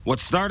What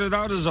started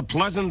out as a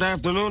pleasant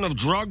afternoon of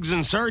drugs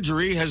and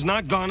surgery has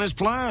not gone as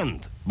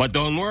planned. But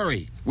don't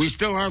worry, we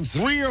still have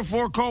 3 or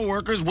 4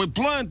 co-workers with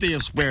plenty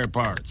of spare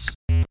parts.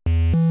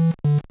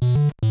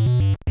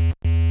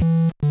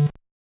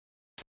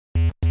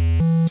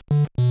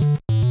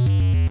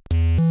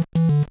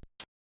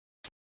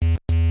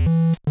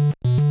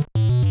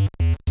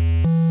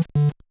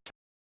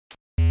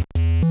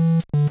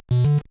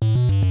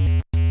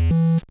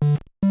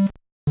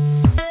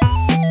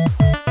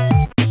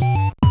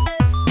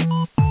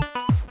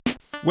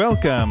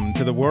 Welcome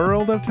to the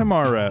world of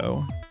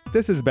tomorrow.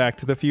 This is Back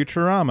to the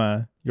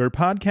Futurama, your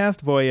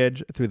podcast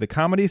voyage through the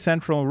Comedy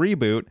Central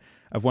reboot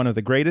of one of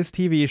the greatest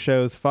TV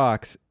shows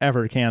Fox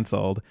ever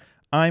canceled.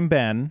 I'm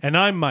Ben. And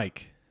I'm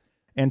Mike.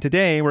 And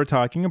today we're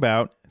talking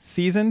about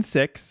Season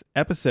 6,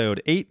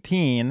 Episode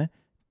 18,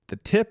 The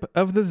Tip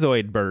of the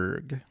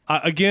Zoidberg.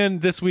 Again,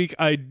 this week,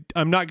 I'm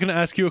not going to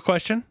ask you a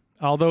question,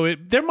 although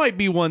there might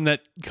be one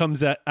that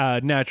comes at,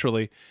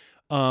 naturally.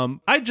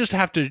 I just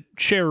have to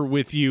share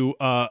with you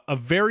a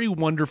very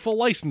wonderful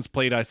license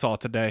plate I saw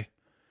today.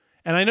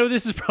 And I know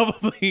this is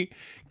probably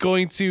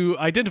going to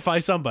identify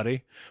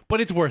somebody,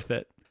 but it's worth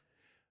it.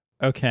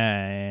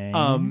 Okay.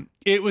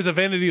 It was a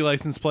vanity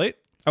license plate.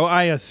 Oh,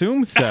 I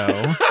assume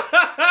so.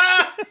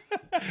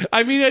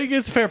 I mean, I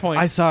guess fair point.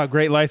 I saw a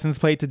great license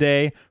plate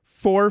today.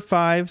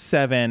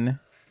 457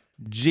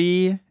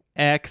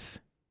 GXZ.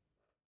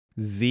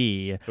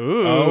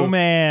 Ooh. Oh,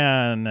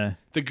 man.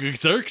 The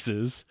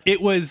Xerxes.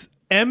 It was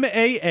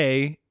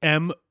MAAMOO.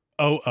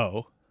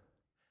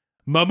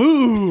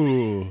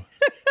 Mamoo.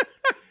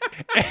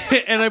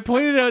 And I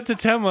pointed out to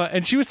Tema,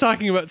 and she was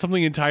talking about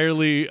something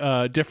entirely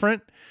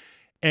different.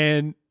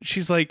 And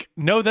she's like,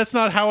 no, that's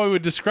not how I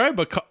would describe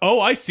a oh,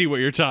 I see what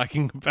you're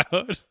talking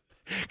about.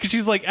 Because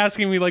she's like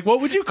asking me, like,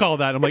 what would you call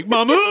that? I'm like,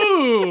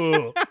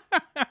 Mamoo.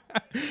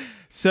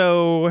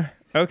 So,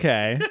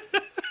 okay.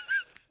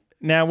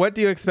 Now, what do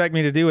you expect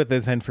me to do with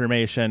this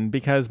information?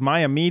 Because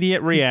my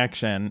immediate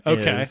reaction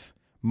is,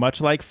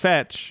 much like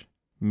Fetch,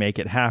 make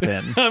it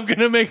happen. I'm going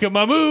to make a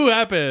Mamoo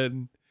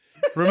happen.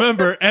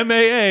 Remember,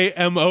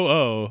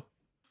 MAAMOO.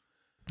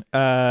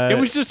 It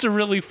was just a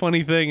really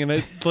funny thing, and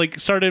it like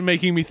started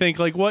making me think,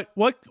 like,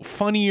 what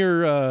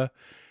funnier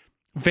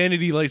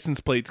vanity license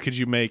plates could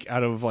you make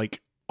out of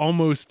like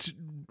almost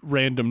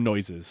random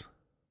noises?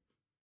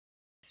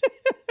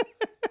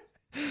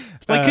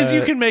 Like, because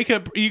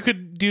you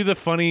could do the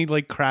funny,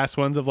 like, crass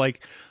ones of,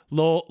 like,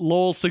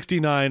 lol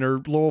 69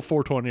 or lol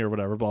 420 or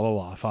whatever, blah, blah,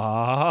 blah.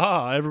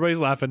 Ha, everybody's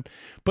laughing.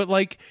 But,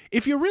 like,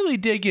 if you really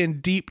dig in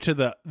deep to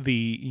the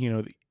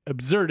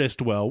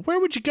absurdist well,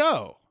 where would you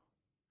go?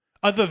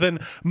 Other than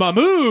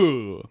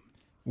Mamoo.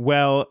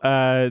 Well,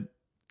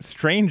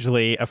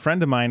 strangely, a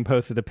friend of mine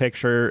posted a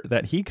picture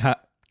that he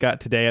got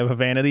today of a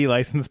vanity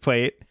license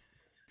plate.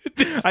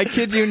 I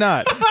kid you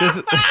not.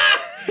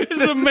 This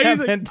is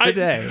amazing.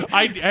 Today.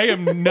 I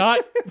am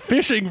not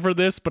fishing for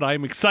this, but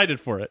I'm excited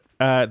for it.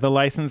 The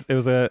license, it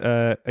was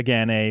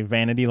again a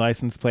vanity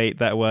license plate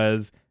that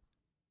was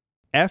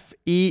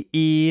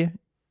FEETNR.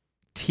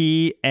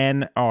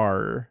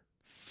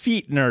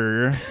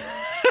 Feetner.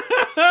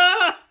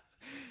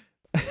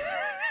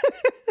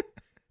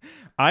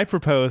 I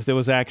proposed it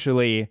was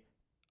actually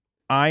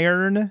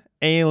Iron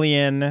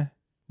Alien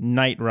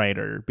Knight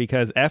Rider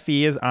because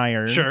FE is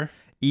iron. Sure.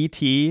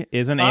 ET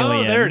is an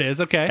alien. Oh, there it is.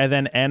 Okay. And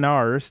then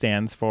NR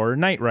stands for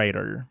Knight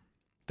Rider.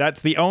 That's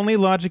the only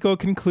logical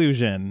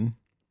conclusion.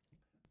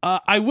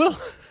 Hold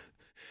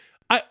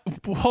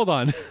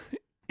on.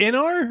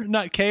 NR,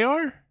 not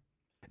KR?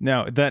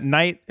 No, the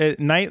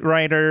Knight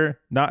Rider,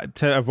 not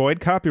to avoid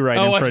copyright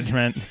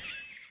infringement.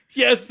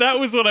 Yes, that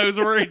was what I was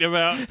worried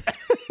about.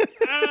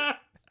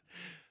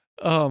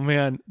 Oh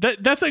man,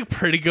 that's a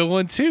pretty good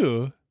one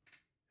too.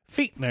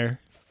 Feetner.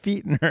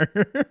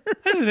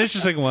 That's an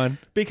interesting one.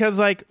 Because,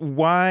 like,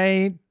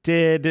 why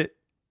did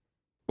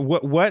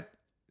what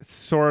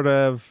sort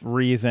of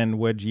reason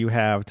would you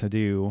have to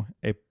do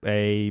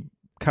a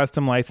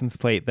custom license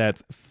plate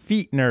that's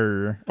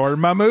Feetner or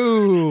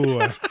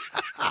Mamoo?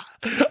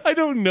 I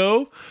don't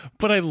know,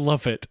 but I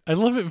love it. I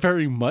love it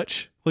very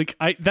much. Like,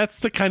 that's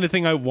the kind of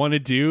thing I want to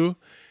do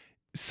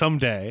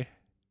someday.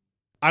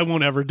 I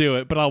won't ever do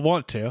it, but I'll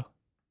want to.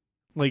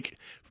 Like,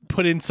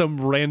 put in some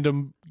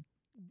random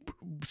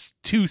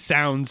 2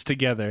 sounds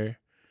together.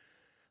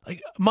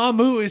 Like,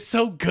 Mamoo is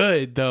so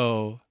good,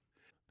 though.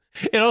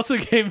 It also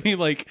gave me,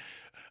 like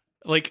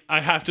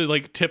I have to,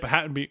 like, tip a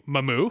hat and be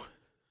Mamoo.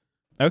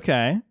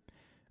 Okay.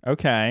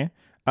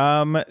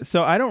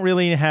 So I don't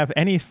really have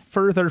any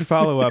further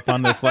follow-up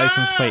on this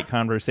license plate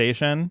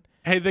conversation.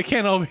 Hey, they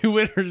can't all be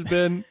winners,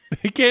 Ben.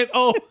 They can't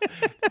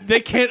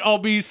all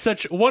be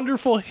such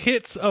wonderful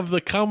hits of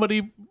the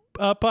comedy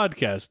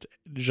podcast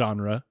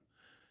genre.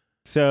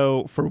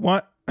 So for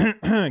one,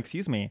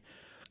 excuse me,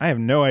 I have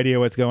no idea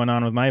what's going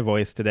on with my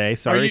voice today.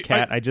 Sorry,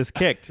 Kat, I just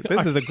kicked.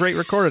 This is a great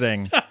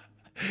recording.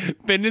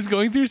 Ben is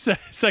going through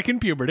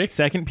second puberty.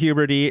 Second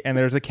puberty, and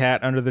there's a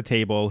cat under the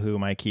table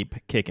whom I keep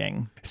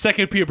kicking.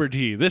 Second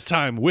puberty, this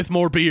time with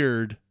more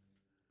beard.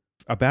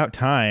 About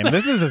time.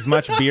 This is as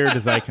much beard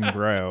as I can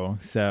grow.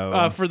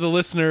 So For the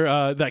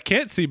listener that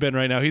can't see Ben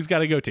right now, he's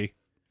got a goatee.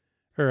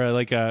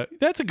 Or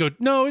that's a goat.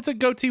 No, it's a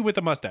goatee with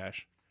a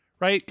mustache,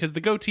 right? Because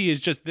the goatee is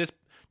just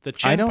the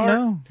chin I don't part.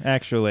 know,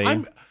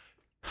 actually.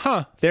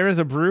 There is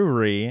a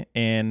brewery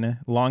in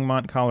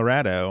Longmont,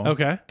 Colorado.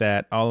 Okay.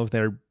 That all of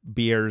their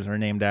beers are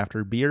named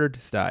after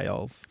beard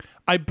styles.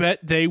 I bet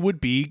they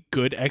would be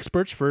good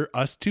experts for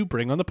us to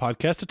bring on the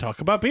podcast to talk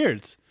about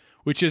beards,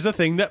 which is a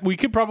thing that we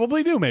could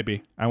probably do,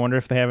 maybe. I wonder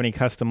if they have any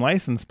custom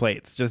license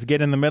plates. Just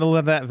get in the middle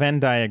of that Venn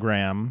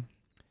diagram.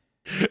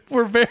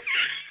 We're very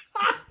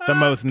The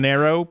most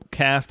narrow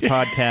cast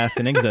podcast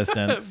in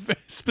existence.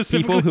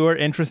 specifically. People who are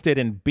interested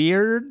in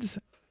beards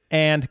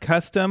and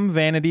custom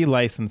vanity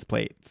license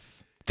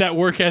plates. that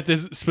work at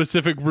this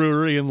specific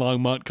brewery in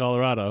Longmont,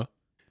 Colorado.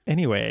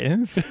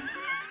 Anyways.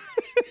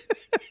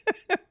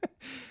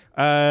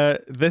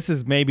 This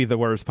is maybe the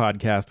worst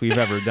podcast we've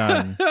ever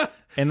done.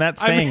 And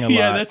that's saying a lot.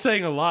 Yeah, that's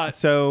saying a lot.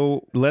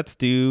 So let's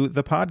do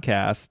the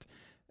podcast.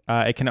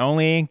 It can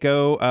only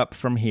go up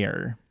from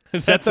here.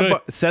 Set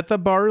the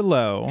bar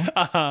low.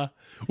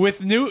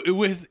 With new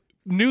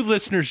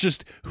listeners,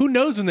 just who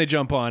knows when they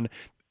jump on.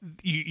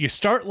 You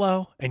start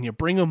low and you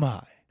bring them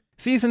high.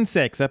 Season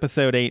 6,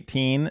 Episode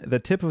 18, The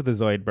Tip of the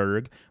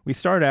Zoidberg. We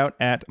start out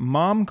at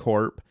Mom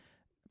Corp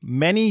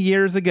many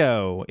years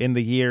ago in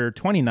the year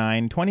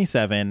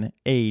 2927 AD.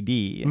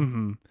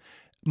 Mm-hmm.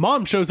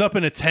 Mom shows up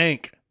in a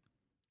tank.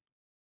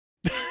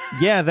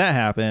 Yeah, that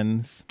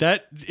happens.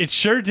 That it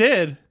sure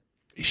did.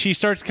 She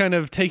starts kind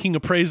of taking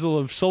appraisal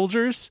of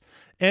soldiers,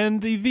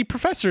 and the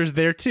professor's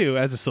there too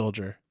as a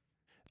soldier.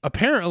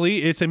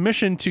 Apparently, it's a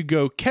mission to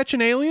go catch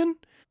an alien,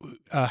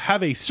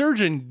 have a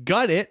surgeon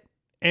gut it,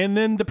 and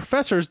then the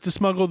professor's to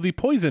smuggle the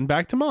poison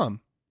back to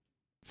Mom.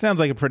 Sounds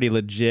like a pretty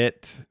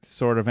legit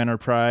sort of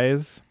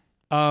enterprise.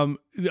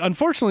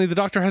 Unfortunately, the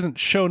doctor hasn't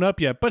shown up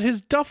yet, but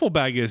his duffel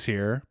bag is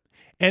here,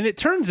 and it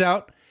turns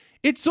out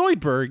it's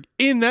Zoidberg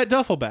in that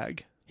duffel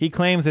bag. He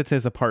claims it's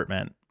his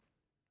apartment.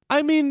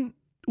 I mean,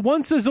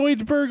 once a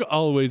Zoidberg,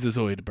 always a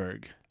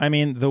Zoidberg. I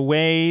mean, the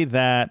way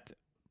that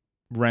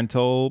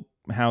rental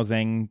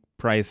housing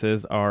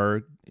prices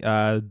are,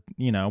 by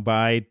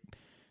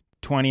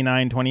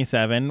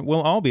 2927,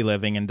 we'll all be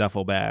living in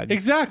duffel bags.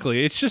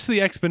 Exactly. It's just the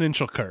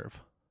exponential curve.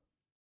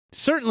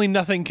 Certainly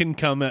nothing can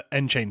come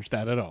and change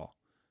that at all.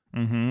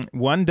 Mm-hmm.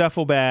 One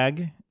duffel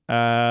bag,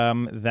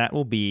 that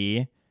will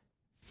be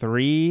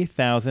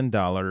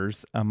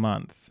 $3,000 a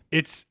month.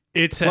 It's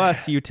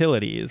plus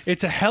utilities.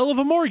 It's a hell of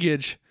a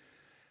mortgage,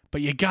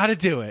 but you got to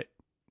do it.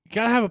 You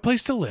got to have a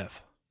place to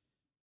live.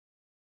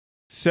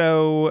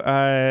 So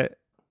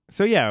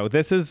yeah,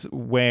 this is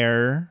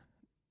where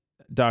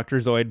Dr.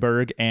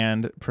 Zoidberg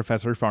and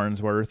Professor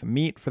Farnsworth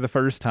meet for the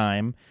first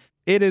time.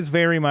 It is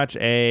very much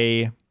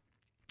a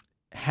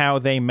how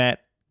they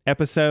met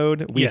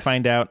episode. We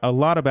find out a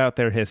lot about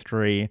their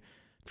history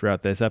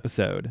throughout this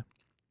episode.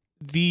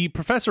 The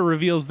professor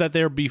reveals that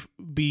they're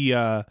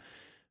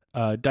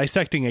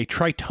dissecting a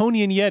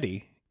Tritonian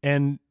Yeti,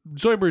 and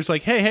Zoidberg's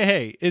like,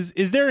 hey,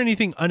 is there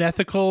anything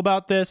unethical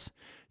about this?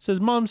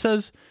 Mom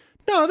says,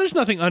 no, there's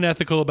nothing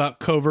unethical about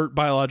covert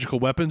biological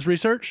weapons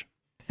research.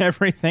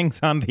 Everything's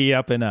on the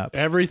up and up.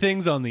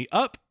 Everything's on the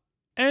up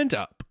and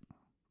up.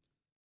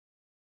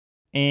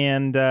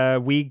 And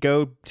we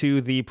go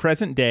to the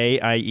present day,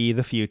 i.e.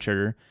 the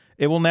future.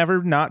 It will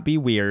never not be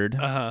weird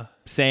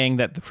saying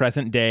that the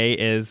present day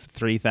is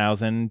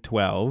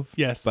 3012.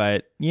 Yes.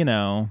 But,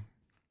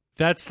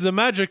 that's the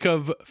magic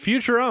of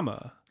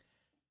Futurama.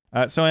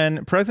 So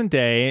in present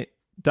day,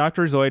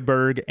 Dr.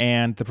 Zoidberg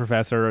and the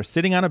professor are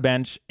sitting on a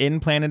bench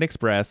in Planet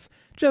Express,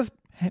 just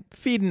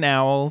feeding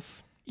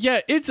owls.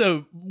 Yeah, it's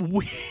a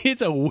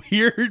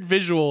weird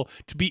visual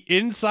to be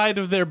inside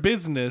of their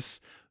business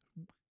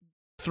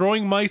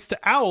throwing mice to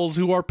owls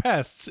who are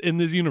pests in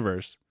this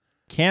universe.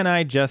 Can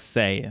I just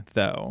say,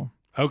 though,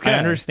 okay, I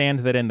understand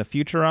that in the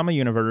Futurama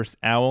universe,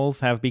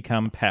 owls have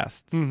become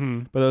pests.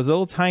 Mm-hmm. But those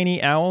little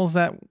tiny owls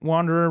that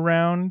wander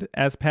around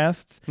as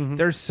pests,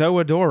 they're so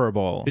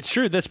adorable. It's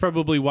true. That's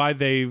probably why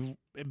they've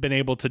been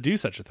able to do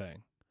such a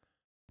thing.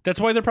 That's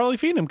why they're probably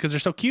feeding them, because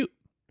they're so cute.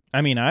 I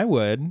mean, I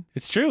would.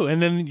 It's true.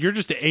 And then you're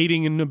just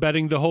aiding and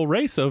abetting the whole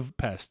race of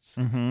pests.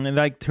 Mm-hmm. And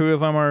like two of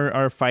them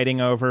are fighting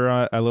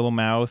over a little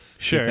mouse.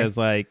 Sure. Because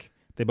like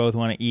they both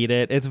want to eat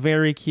it. It's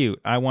very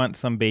cute. I want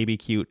some baby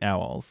cute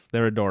owls.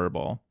 They're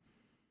adorable.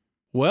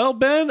 Well,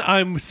 Ben,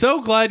 I'm so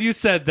glad you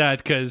said that,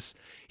 because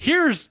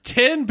here's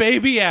 10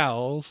 baby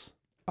owls.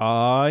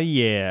 Aw,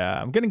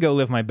 yeah. I'm going to go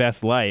live my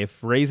best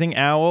life, raising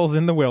owls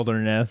in the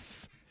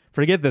wilderness.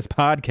 Forget this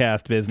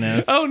podcast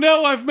business. Oh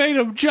no, I've made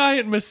a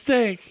giant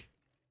mistake.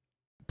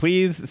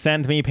 Please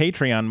send me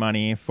Patreon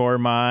money for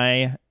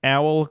my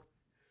owl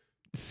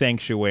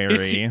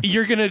sanctuary.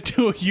 You're going to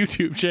do a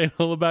YouTube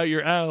channel about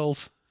your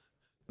owls.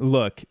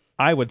 Look,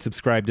 I would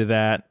subscribe to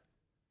that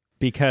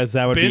because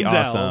that would be Ben's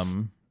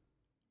awesome.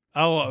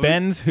 Owls. Oh,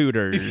 Ben's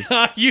Hooters.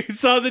 You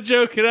saw the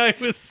joke, and I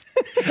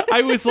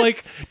was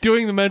like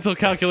doing the mental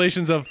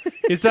calculations of,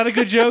 is that a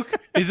good joke?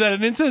 Is that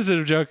an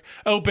insensitive joke?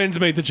 Oh, Ben's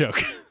made the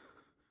joke.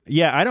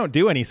 Yeah, I don't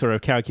do any sort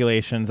of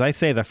calculations. I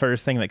say the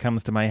first thing that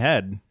comes to my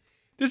head.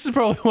 This is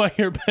probably why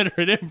you're better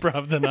at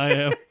improv than I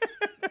am.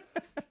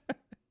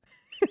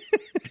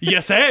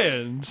 Yes,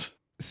 and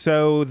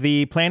So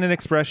the Planet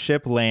Express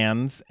ship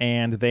lands,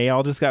 and they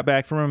all just got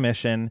back from a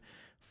mission.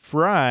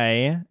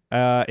 Fry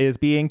is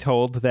being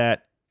told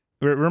that,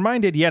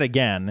 reminded yet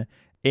again,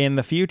 in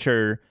the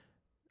future,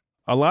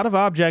 a lot of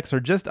objects are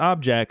just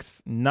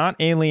objects, not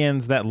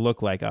aliens that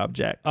look like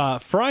objects.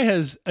 Fry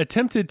has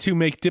attempted to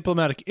make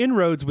diplomatic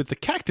inroads with the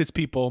cactus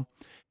people,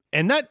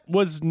 and that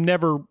was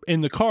never in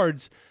the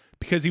cards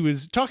because he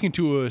was talking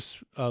to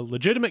a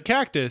legitimate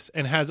cactus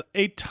and has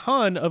a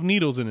ton of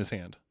needles in his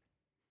hand.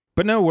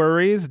 But no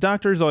worries,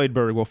 Dr.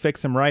 Zoidberg will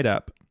fix him right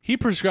up. He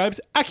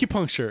prescribes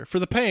acupuncture for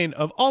the pain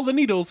of all the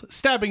needles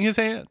stabbing his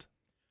hand.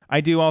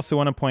 I do also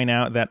want to point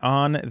out that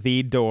on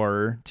the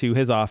door to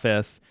his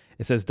office,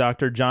 it says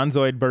Dr. John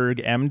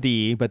Zoidberg,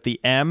 MD, but the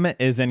M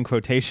is in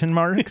quotation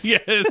marks.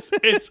 Yes,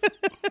 it's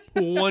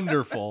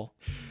wonderful.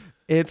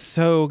 It's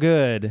so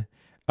good.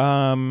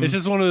 It's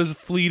just one of those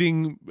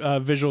fleeting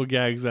visual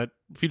gags that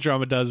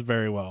Futurama does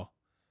very well.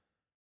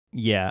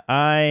 Yeah,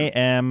 I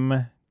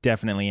am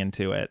definitely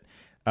into it.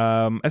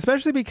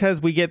 Especially because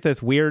we get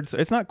this weird,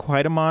 it's not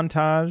quite a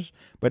montage,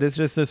 but it's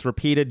just this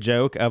repeated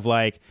joke of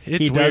like,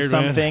 It's he weird, does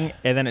something man.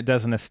 and then it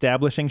does an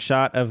establishing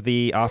shot of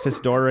the office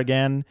door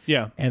again.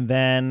 Yeah. And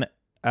then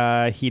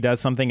he does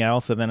something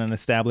else and then an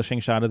establishing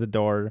shot of the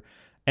door.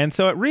 And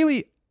so it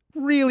really,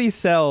 really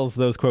sells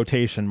those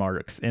quotation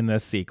marks in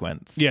this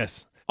sequence.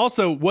 Yes.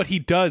 Also, what he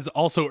does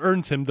also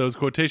earns him those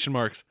quotation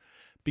marks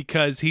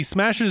because he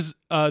smashes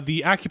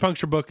the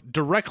acupuncture book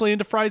directly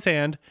into Fry's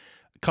hand,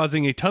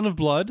 causing a ton of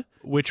blood,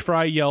 which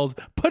Fry yells,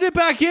 "Put it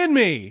back in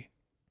me!"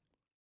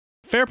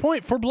 Fair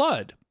point for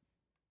blood.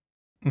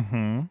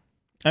 Mm-hmm.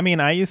 I mean,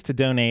 I used to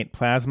donate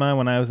plasma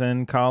when I was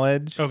in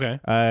college. Okay.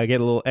 Get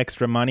a little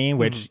extra money,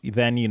 which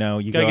then, you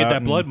Gotta go get out that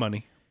and- blood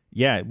money.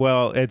 Yeah,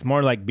 well, it's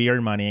more like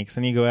beer money, because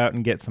then you go out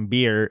and get some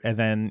beer, and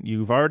then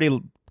you've already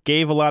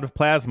gave a lot of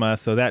plasma,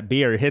 so that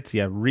beer hits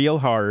you real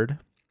hard.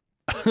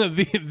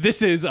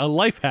 This is a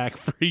life hack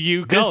for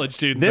you college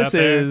students This out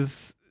there.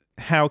 is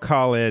how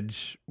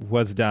college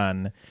was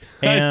done.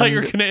 I And thought you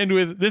were going to end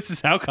with, "This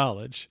is how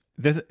college."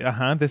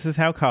 this is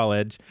how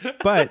college.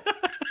 But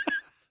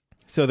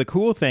so the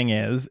cool thing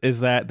is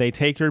that they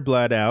take your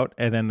blood out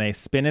and then they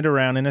spin it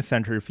around in a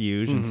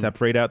centrifuge and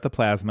separate out the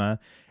plasma,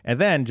 and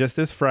then just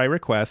as Fry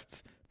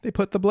requests, they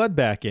put the blood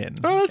back in.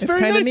 Oh, that's It's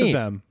very kinda nice neat.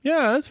 of them.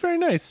 Yeah, that's very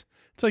nice.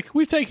 It's like,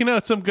 we've taken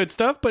out some good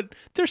stuff, but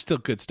there's still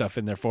good stuff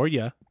in there for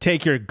you.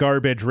 Take your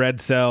garbage red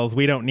cells.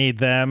 We don't need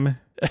them.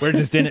 We're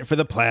just in it for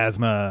the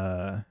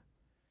plasma.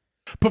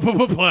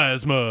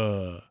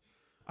 Plasma.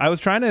 I was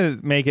trying to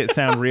make it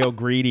sound real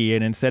greedy,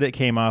 and instead it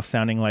came off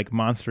sounding like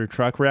monster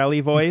truck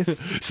rally voice.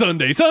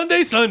 Sunday,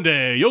 Sunday,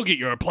 Sunday. You'll get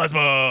your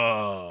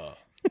plasma.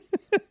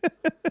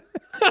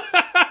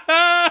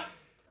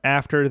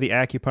 After the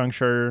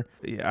acupuncture,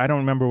 I don't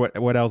remember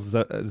what else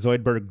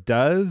Zoidberg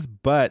does,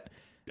 but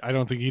I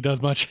don't think he does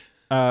much.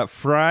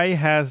 Fry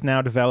has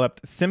now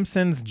developed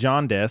Simpsons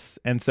jaundice,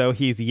 and so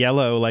he's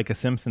yellow like a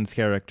Simpsons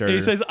character.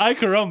 He says, "Ay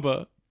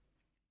caramba."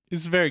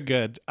 It's very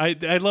good. I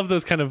love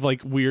those kind of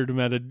like weird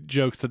meta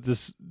jokes that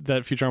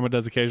Futurama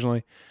does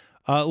occasionally.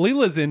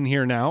 Leela's in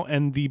here now,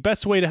 and the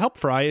best way to help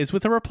Fry is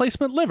with a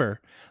replacement liver.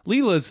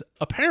 Leela's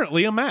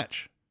apparently a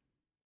match.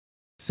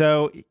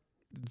 So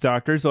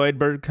Dr.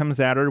 Zoidberg comes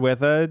at her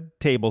with a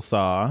table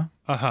saw.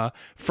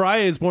 Fry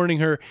is warning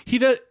her.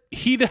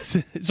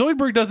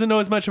 Zoidberg doesn't know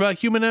as much about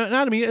human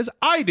anatomy as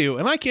I do,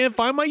 and I can't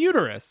find my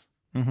uterus.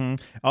 Mm-hmm.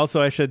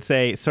 Also, I should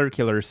say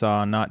circular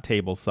saw, not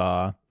table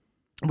saw.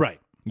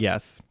 Right.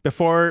 Yes.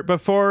 Before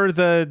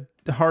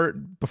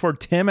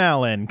Tim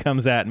Allen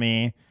comes at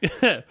me.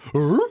 I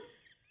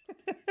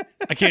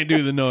can't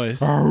do the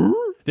noise.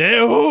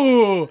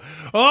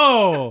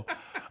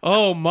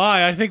 Oh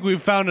my! I think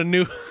we've found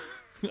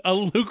a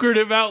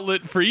lucrative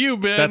outlet for you,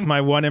 Ben. That's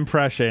my one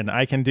impression.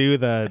 I can do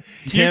the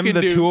Tim can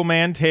the do-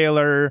 Toolman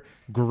Taylor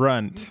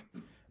grunt.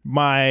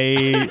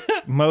 My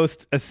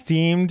most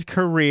esteemed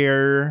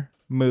career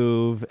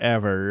move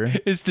ever.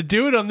 is to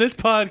do it on this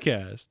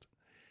podcast.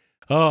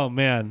 Oh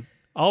man,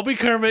 I'll be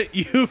Kermit.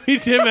 You be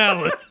Tim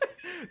Allen.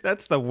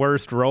 That's the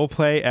worst role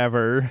play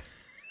ever.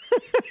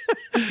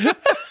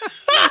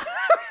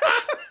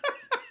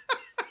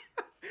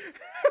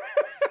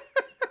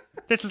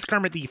 This is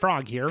Kermit the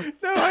Frog here.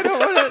 No, I don't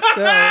want it.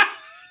 No.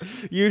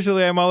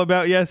 Usually I'm all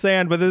about yes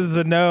and, but this is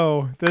a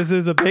no. This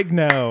is a big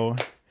no.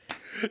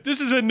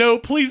 This is a no.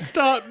 Please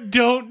stop.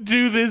 Don't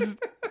do this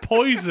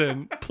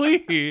poison.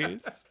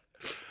 Please.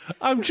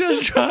 I'm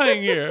just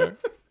trying here.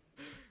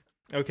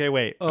 Okay,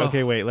 wait.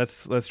 Okay, wait.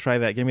 Let's try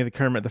that. Give me the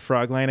Kermit the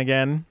Frog line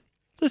again.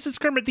 This is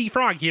Kermit the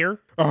Frog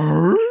here.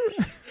 Arr.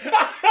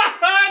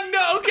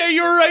 No, okay,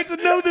 you were right to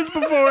know this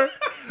before.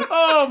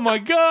 Oh my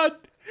god.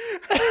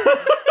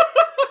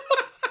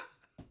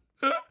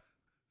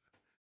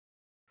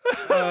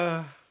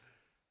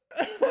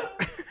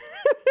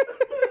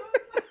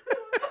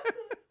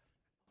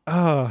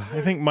 Oh,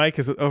 I think Mike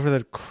is over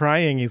there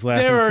crying. He's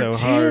laughing There are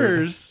so hard.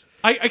 tears.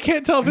 I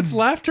can't tell if it's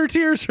laughter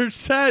tears or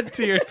sad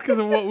tears because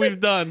of what we've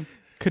done.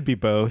 Could be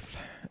both.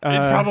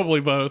 It's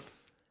probably both.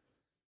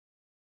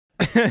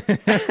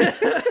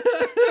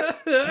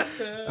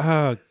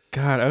 Oh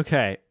God.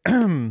 Okay.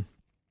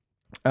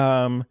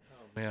 Man.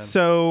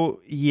 So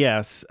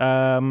yes.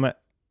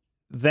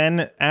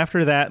 Then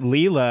after that,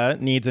 Leela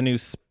needs a new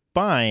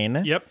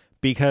spine. Yep.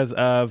 Because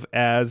of,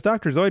 as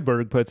Dr.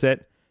 Zoidberg puts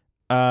it,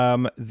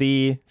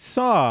 the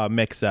saw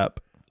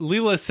mix-up.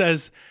 Leela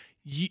says,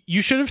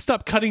 you should have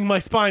stopped cutting my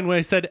spine when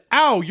I said,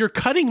 ow, you're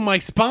cutting my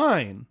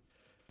spine.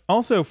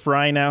 Also,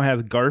 Fry now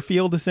has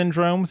Garfield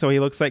syndrome, so he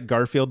looks like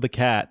Garfield the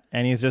cat,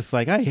 and he's just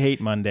like, I hate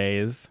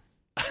Mondays.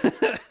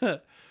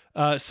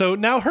 So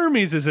now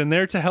Hermes is in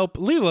there to help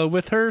Leela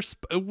with her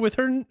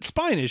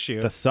spine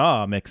issue. The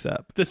saw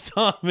mix-up. The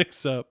saw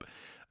mix-up.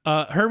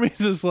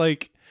 Hermes is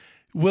like,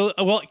 well,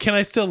 can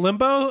I still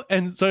limbo?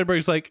 And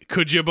Zoidberg's like,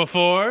 could you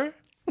before?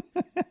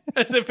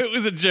 As if it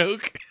was a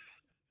joke.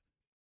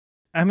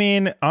 I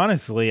mean,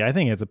 honestly, I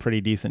think it's a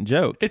pretty decent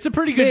joke. It's a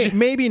pretty good joke.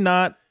 Maybe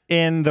not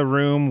in the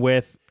room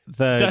with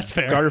the That's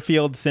fair.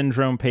 Garfield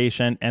syndrome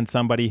patient and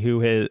somebody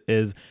who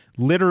is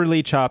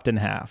literally chopped in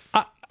half.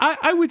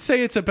 I would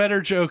say it's a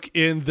better joke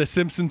in The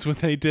Simpsons when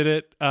they did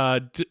it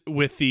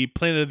with the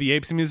Planet of the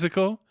Apes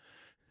musical.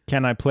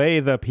 Can I play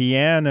the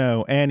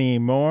piano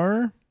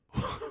anymore?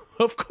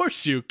 Of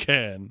course you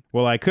can.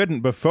 Well, I couldn't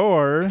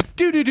before.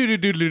 Do.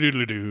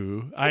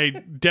 I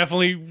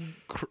definitely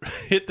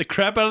hit the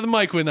crap out of the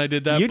mic when I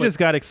did that. You just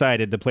got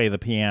excited to play the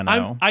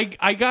piano.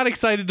 I got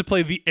excited to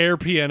play the air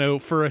piano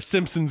for a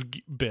Simpsons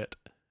bit.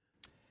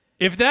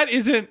 If that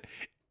isn't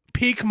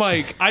peak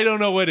Mike, I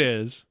don't know what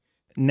is.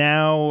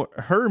 Now,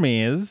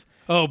 Hermes.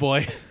 Oh,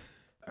 boy.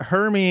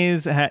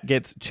 Hermes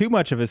gets too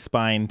much of his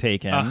spine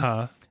taken.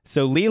 Uh-huh.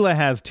 So Leela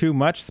has too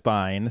much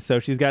spine. So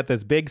she's got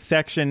this big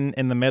section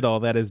in the middle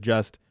that is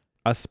just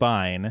a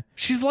spine.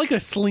 She's like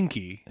a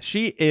slinky.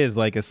 She is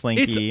like a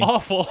slinky. It's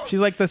awful. She's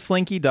like the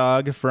slinky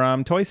dog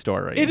from Toy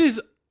Story. It is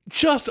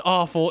just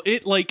awful.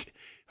 It like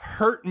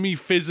hurt me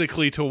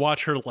physically to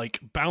watch her like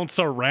bounce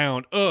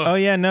around. Ugh. Oh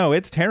yeah, no,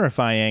 it's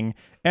terrifying.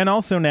 And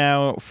also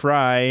now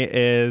Fry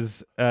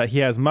is he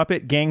has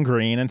Muppet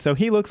gangrene, and so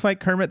he looks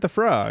like Kermit the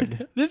Frog.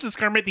 This is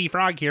Kermit the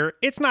Frog here.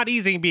 It's not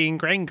easy being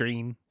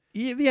gangrene.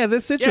 Yeah,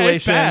 this situation,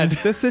 it's bad.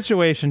 This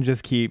situation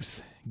just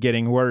keeps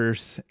getting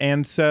worse,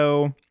 and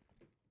so,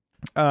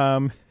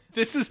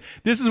 this is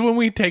when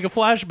we take a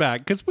flashback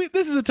because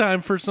this is a time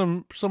for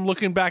some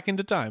looking back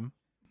into time.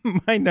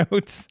 my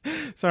notes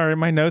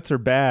are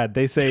bad.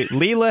 They say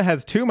Leela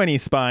has too many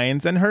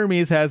spines and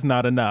Hermes has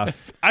not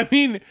enough. I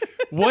mean,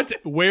 what?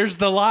 Where's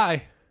the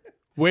lie?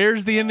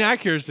 Where's the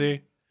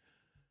inaccuracy?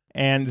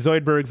 And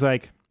Zoidberg's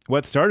like,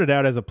 what started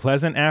out as a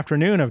pleasant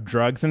afternoon of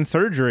drugs and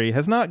surgery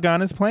has not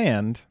gone as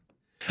planned.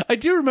 I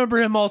do remember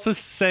him also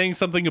saying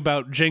something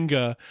about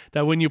Jenga,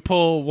 that when you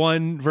pull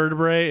one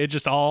vertebrae, it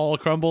just all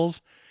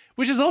crumbles,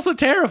 which is also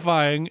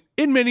terrifying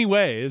in many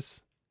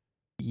ways.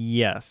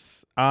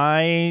 Yes.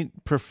 I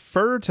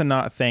prefer to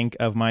not think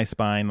of my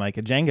spine like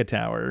a Jenga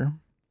tower.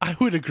 I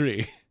would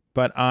agree.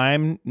 But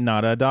I'm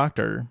not a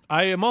doctor.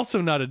 I am also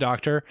not a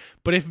doctor,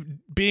 but if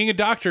being a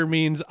doctor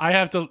means I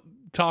have to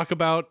talk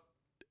about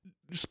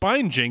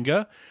spine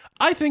Jenga,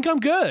 I think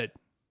I'm good.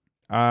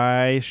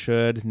 I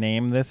should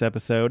name this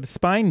episode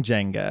Spine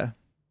Jenga.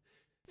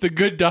 The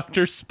Good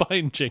Doctor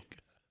Spine Jenga.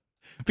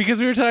 Because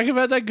we were talking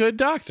about that good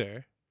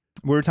doctor.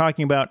 We're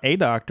talking about a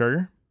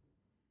doctor.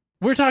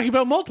 We're talking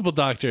about multiple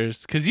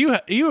doctors because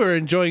you are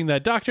enjoying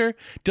that doctor,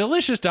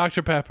 delicious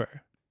Dr.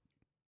 Pepper.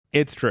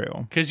 It's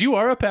true. Because you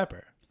are a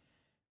pepper.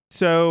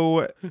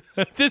 So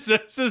this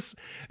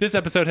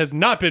episode has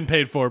not been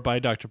paid for by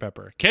Dr.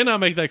 Pepper. Cannot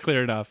make that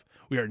clear enough.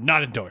 We are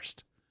not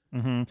endorsed.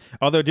 Mm-hmm.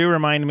 Although do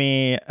remind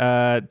me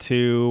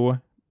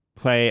to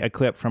play a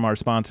clip from our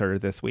sponsor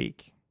this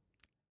week.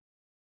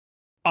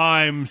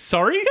 I'm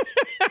sorry?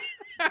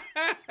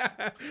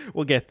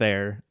 We'll get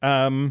there.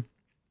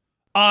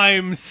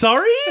 I'm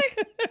sorry?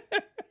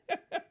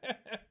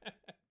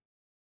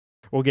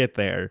 We'll get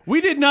there. We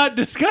did not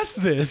discuss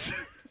this.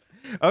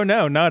 Oh,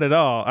 no, not at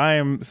all. I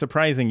am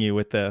surprising you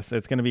with this.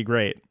 It's going to be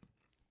great.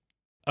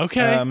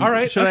 Okay. All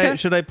right.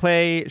 Should I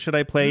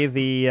play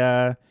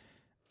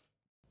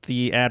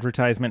the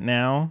advertisement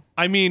now?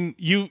 I mean,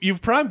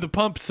 you've primed the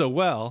pump so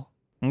well.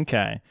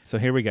 Okay. So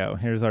here we go.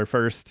 Here's our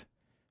first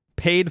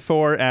paid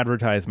for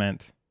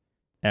advertisement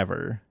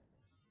ever.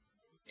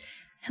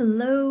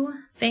 Hello,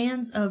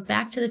 fans of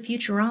Back to the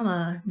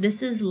Futurama.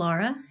 This is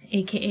Laura,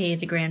 aka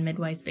the Grand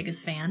Midwife's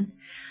biggest fan.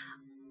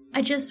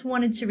 I just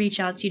wanted to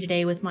reach out to you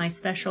today with my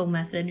special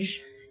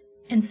message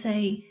and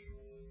say,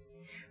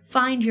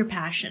 find your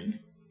passion.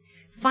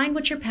 Find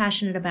what you're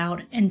passionate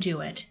about and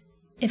do it.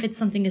 If it's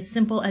something as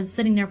simple as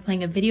sitting there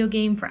playing a video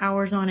game for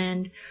hours on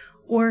end,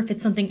 or if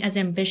it's something as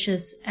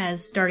ambitious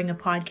as starting a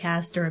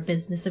podcast or a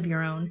business of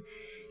your own,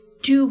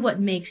 do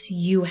what makes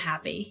you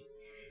happy.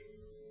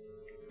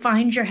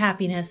 Find your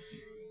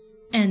happiness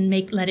and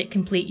let it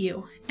complete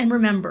you. And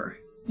remember,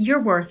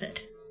 you're worth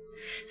it.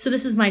 So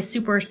this is my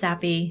super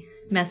sappy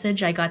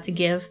message I got to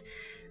give.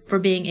 for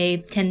being a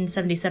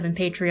 1077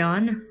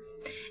 Patreon.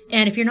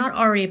 And if you're not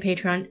already a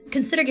Patreon,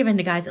 consider giving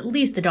the guys at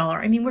least $1.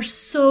 I mean, we're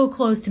so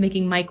close to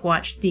making Mike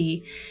watch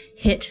the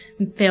hit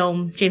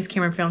film, James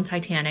Cameron film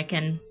Titanic,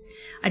 and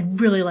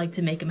I'd really like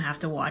to make him have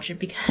to watch it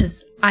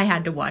because I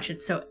had to watch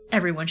it, so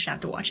everyone should have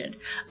to watch it.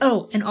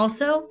 Oh, and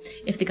also,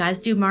 if the guys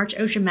do March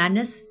Ocean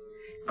Madness,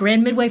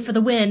 Grand Midway for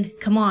the win.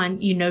 Come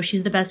on, you know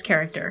she's the best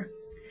character.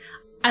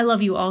 I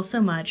love you all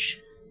so much.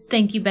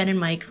 Thank you, Ben and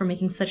Mike, for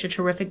making such a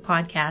terrific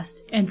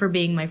podcast and for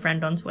being my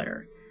friend on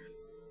Twitter.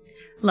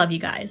 Love you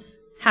guys.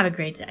 Have a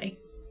great day.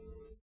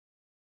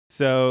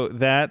 So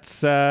that's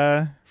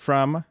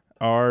from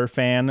our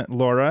fan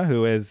Laura,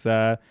 who was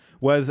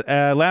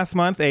last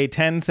month a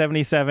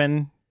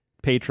 1077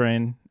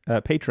 patron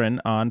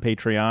on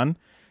Patreon,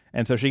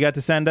 and so she got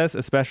to send us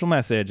a special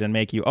message and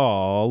make you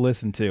all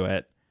listen to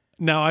it.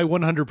 Now, I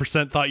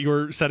 100% thought you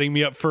were setting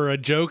me up for a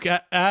joke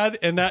ad,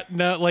 and that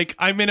now, like,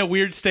 I'm in a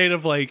weird state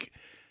of like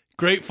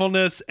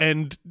gratefulness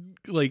and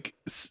like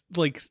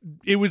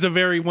it was a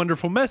very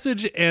wonderful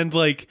message, and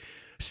like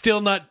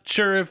still not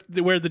sure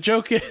where the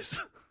joke is.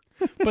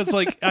 But it's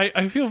like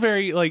I feel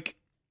very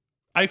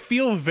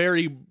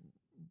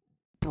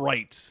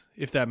bright,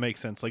 if that makes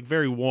sense, like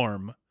very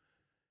warm.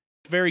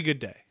 Very good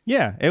day.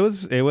 Yeah, it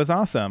was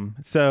awesome.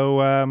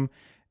 So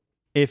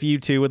if you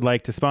too would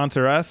like to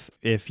sponsor us,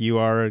 if you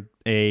are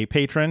a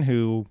patron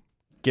who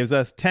gives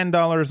us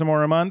 $10 or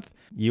more a month,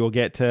 you will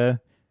get to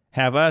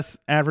have us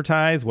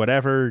advertise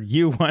whatever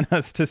you want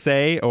us to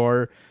say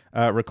or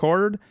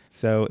record.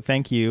 So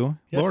thank you,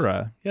 yes.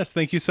 Laura. Yes,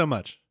 thank you so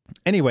much.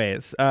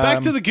 Anyways,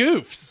 back to the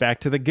goofs. Back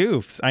to the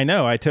goofs. I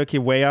know I took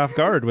you way off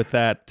guard with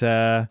that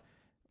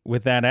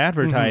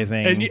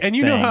advertising. Mm-hmm. And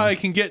you know how I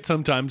can get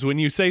sometimes when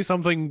you say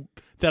something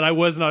that I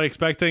was not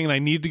expecting, and I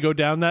need to go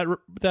down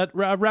that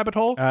rabbit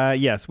hole.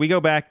 Yes, we go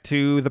back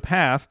to the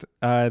past.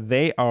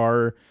 They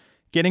are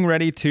getting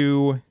ready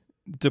to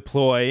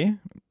deploy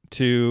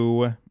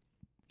to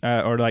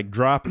or like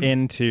drop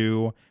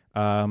into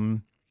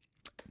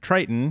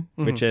Triton,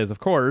 which is of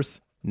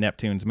course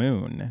Neptune's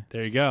moon.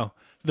 There you go.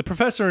 The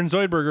professor and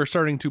Zoidberg are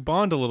starting to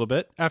bond a little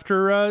bit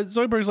after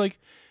Zoidberg's like,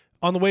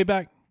 on the way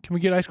back, can we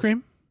get ice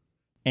cream?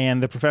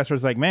 And the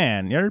professor's like,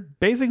 man, you're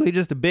basically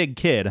just a big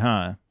kid,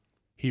 huh?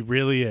 He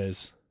really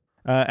is.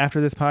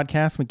 After this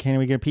podcast, can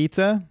we get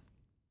pizza?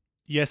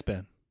 Yes,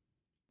 Ben.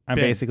 I'm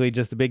basically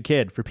just a big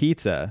kid for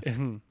pizza.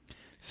 Mm-hmm.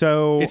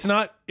 So it's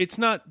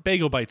not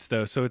bagel bites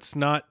though, so it's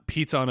not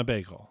pizza on a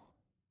bagel.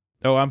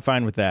 Oh, I'm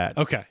fine with that.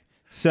 Okay.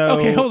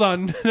 So hold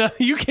on.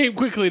 You came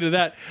quickly to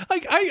that.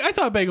 Like I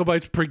thought bagel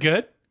bites were pretty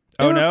good.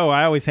 No,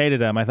 I always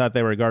hated them. I thought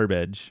they were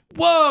garbage.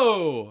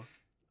 Whoa.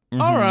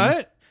 Mm-hmm. All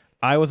right.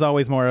 I was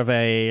always more of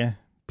a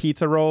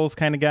pizza rolls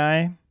kind of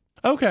guy.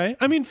 Okay.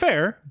 I mean,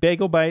 fair.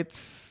 Bagel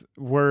bites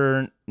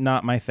were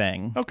not my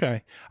thing.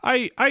 Okay.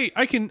 I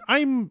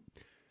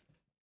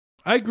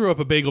grew up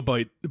a bagel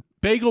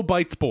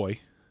bites boy.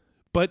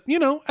 But, you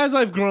know, as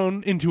I've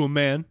grown into a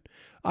man,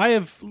 I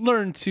have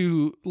learned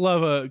to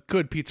love a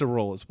good pizza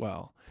roll as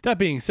well. That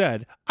being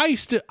said,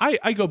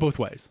 I go both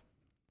ways.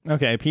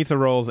 Okay, pizza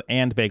rolls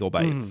and bagel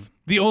bites.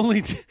 The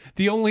only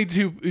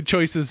two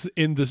choices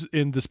in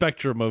the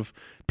spectrum of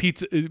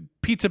pizza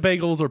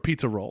bagels or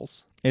pizza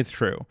rolls. It's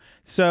true.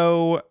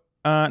 So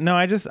no,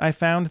 I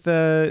found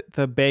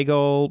the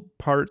bagel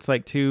parts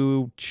like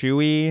too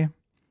chewy.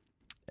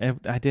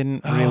 I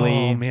didn't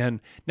really. Oh man,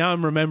 now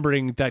I'm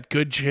remembering that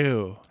good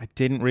chew. I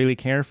didn't really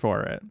care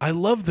for it. I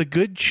love the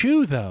good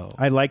chew though.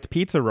 I liked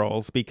pizza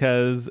rolls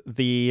because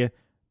the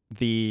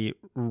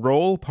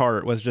roll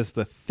part was just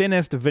the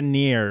thinnest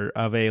veneer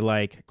of a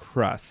like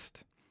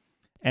crust.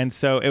 And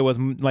so it was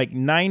like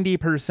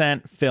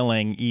 90%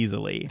 filling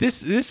easily.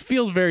 This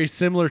feels very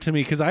similar to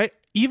me because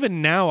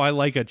even now I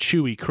like a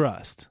chewy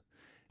crust.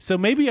 So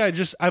maybe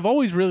I've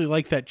always really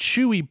liked that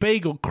chewy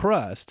bagel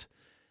crust.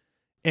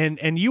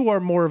 And you are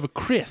more of a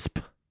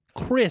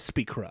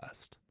crispy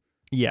crust.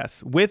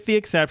 Yes, with the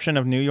exception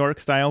of New York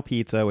style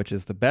pizza, which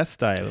is the best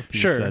style of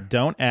pizza. Sure.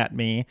 Don't at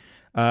me.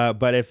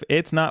 But if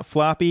it's not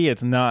floppy,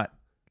 it's not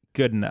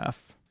good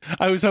enough.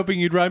 I was hoping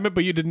you'd rhyme it,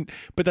 but you didn't.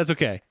 But that's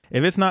okay.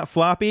 If it's not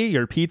floppy,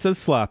 your pizza's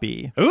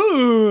sloppy.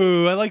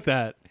 Ooh, I like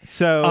that.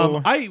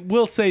 So I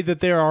will say that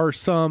there are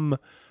some.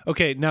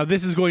 Okay, now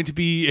this is going to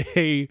be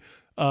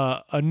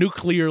a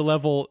nuclear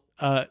level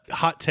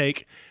hot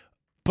take.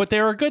 But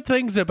there are good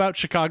things about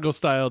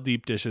Chicago-style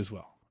deep dish as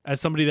well. As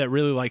somebody that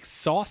really likes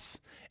sauce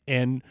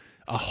and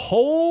a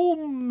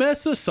whole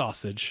mess of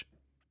sausage.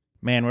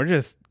 Man,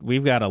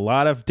 we've got a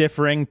lot of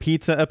differing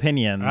pizza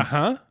opinions.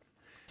 Uh-huh.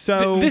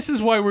 So this is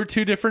why we're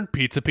two different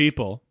pizza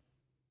people.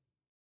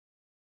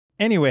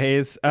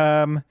 Anyways,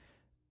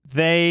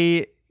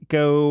 they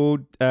go,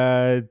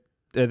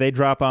 they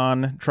drop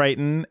on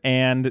Triton,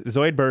 and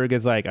Zoidberg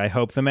is like, I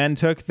hope the men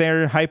took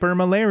their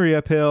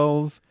hypermalaria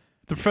pills.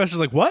 The professor's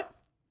like, what?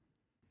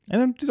 And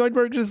then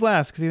Zoidberg just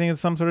laughs because he thinks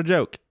it's some sort of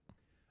joke.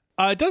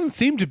 It doesn't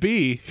seem to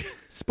be.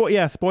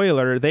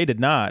 Spoiler, they did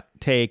not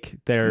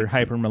take their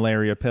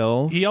hypermalaria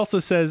pills. He also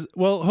says,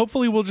 well,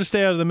 hopefully we'll just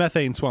stay out of the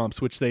methane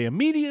swamps, which they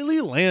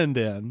immediately land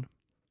in.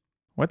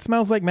 What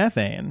smells like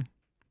methane?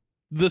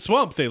 The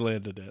swamp they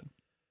landed in.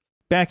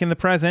 Back in the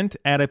present,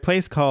 at a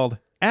place called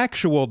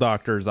Actual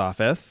Doctor's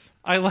Office.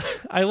 I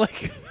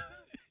like.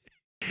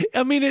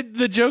 I mean,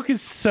 the joke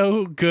is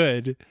so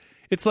good.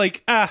 It's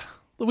like,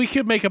 we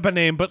could make up a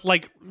name, but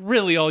like,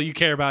 really, all you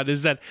care about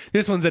is that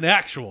this one's an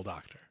actual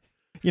doctor.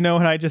 You know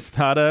what I just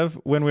thought of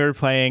when we were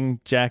playing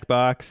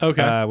Jackbox?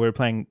 Okay. We were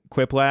playing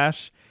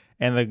Quiplash,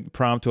 and the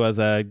prompt was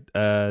a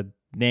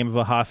name of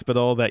a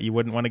hospital that you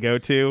wouldn't want to go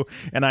to,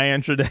 and I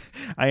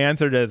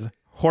answered as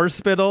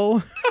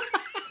Horspital.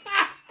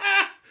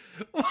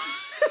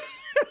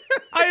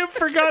 I have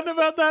forgotten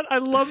about that. I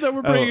love that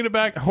we're bringing it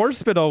back.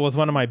 Horspital was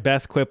one of my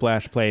best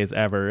Quiplash plays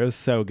ever. It was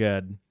so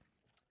good.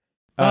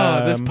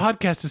 This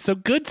podcast is so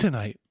good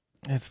tonight.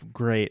 It's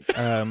great.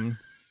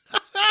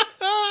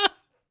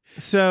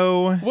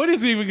 So, what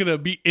is even going to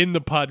be in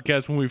the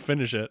podcast when we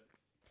finish it?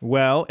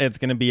 Well, it's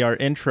going to be our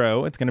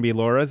intro. It's going to be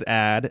Laura's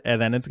ad,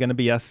 and then it's going to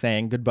be us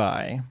saying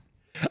goodbye.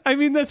 I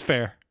mean, that's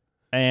fair.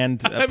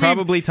 And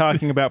probably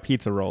talking about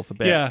pizza rolls a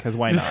bit, because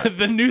why not?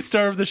 The new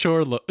star of the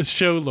show,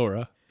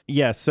 Laura.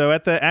 Yes, so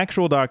at the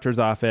actual doctor's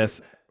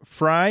office,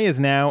 Fry is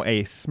now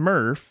a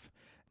Smurf,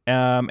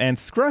 and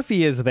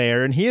Scruffy is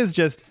there, and he is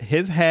just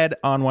his head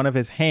on one of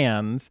his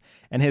hands,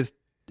 and his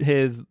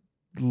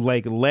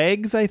like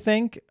legs, I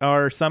think,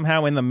 are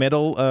somehow in the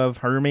middle of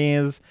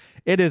Hermes.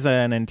 It is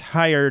an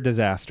entire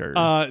disaster.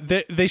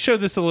 They show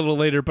this a little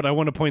later, but I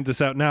want to point this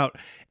out now.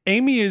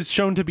 Amy is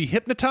shown to be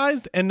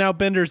hypnotized, and now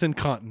Bender's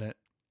incontinent.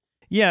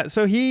 Yeah,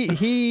 so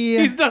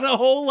he's done a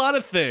whole lot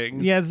of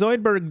things. Yeah,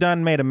 Zoidberg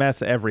done made a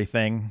mess of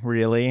everything,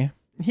 really.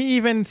 He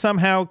even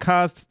somehow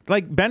caused,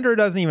 like, Bender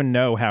doesn't even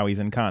know how he's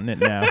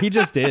incontinent now. He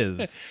just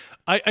is.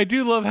 I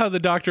do love how the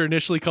doctor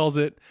initially calls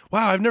it,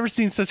 wow, I've never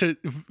seen such a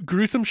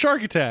gruesome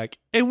shark attack,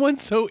 and one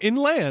so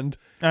inland.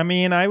 I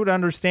mean, I would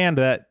understand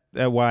that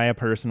why a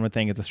person would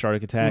think it's a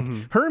shark attack.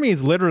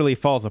 Hermes literally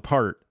falls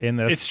apart in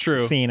this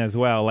scene as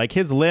well. Like,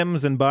 his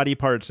limbs and body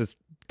parts just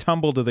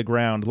tumble to the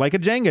ground like a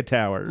Jenga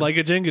tower.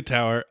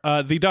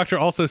 The doctor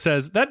also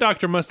says that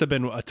doctor must have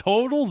been a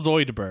total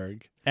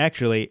Zoidberg.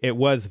 Actually, it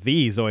was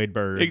the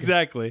Zoidberg.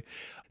 Exactly.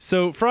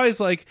 So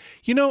Fry's like,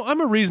 I'm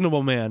a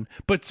reasonable man,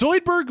 but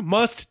Zoidberg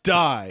must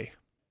die.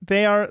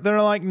 They're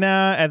like,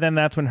 nah, and then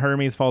that's when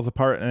Hermes falls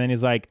apart, and then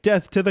he's like,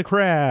 death to the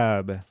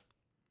crab.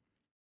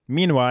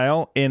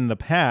 Meanwhile, in the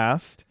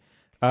past...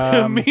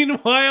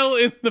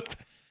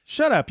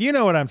 Shut up, you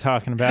know what I'm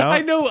talking about.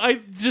 I know, I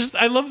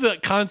love the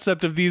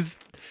concept of these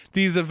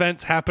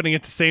events happening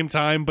at the same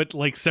time, but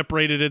like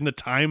separated in the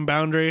time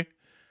boundary.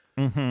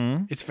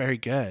 Mm-hmm. It's very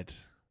good.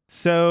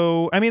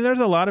 So, I mean, there's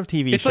a lot of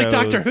TV shows. It's like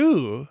Doctor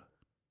Who.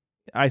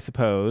 I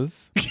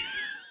suppose.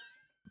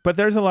 But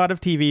there's a lot of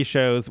TV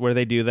shows where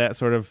they do that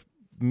sort of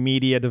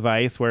media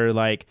device where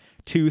like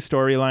two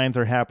storylines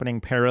are happening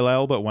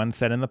parallel, but one's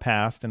set in the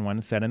past and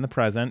one's set in the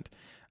present.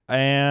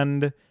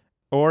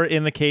 Or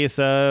in the case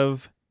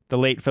of the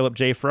late Philip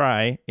J.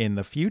 Fry, in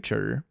the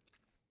future.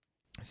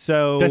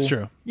 So that's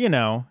true.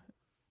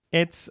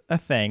 It's a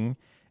thing.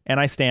 And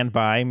I stand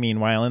by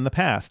Meanwhile in the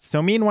Past.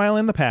 So Meanwhile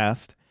in the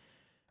Past,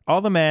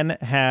 all the men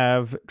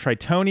have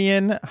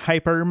Tritonian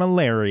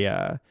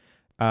hypermalaria.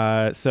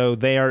 So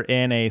they are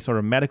in a sort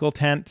of medical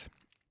tent,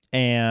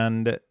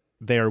 and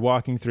they are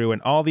walking through,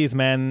 and all these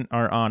men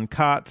are on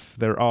cots.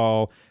 They're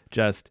all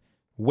just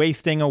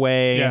wasting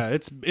away. Yeah,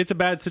 it's a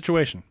bad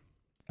situation.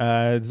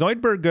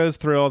 Zoidberg goes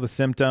through all the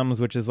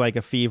symptoms, which is like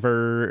a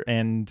fever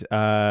and...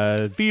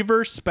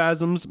 fever,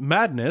 spasms,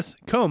 madness,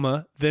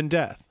 coma, then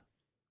death.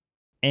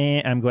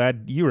 And I'm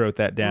glad you wrote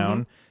that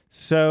down. Mm-hmm.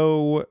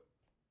 So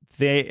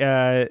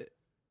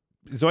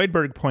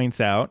Zoidberg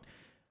points out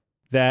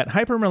that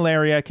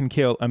hypermalaria can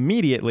kill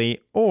immediately,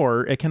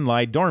 or it can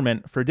lie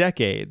dormant for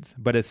decades.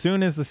 But as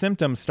soon as the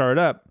symptoms start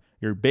up,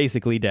 you're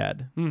basically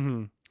dead.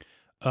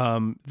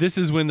 Mm-hmm. This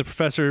is when the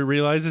professor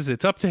realizes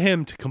it's up to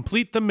him to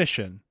complete the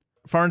mission.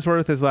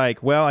 Farnsworth is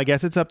like, well, I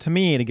guess it's up to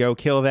me to go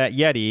kill that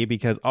Yeti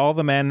because all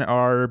the men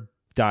are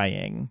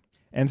dying.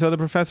 And so the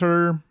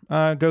professor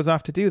goes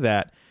off to do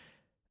that.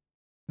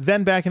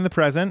 Then back in the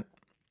present,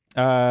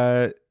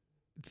 the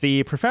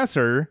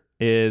professor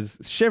is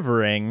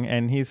shivering,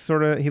 and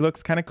he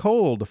looks kind of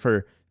cold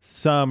for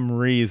some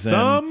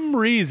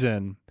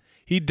reason.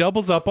 He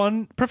doubles up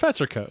on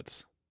professor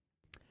coats.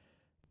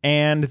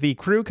 And the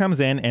crew comes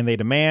in, and they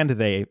demand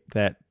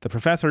that the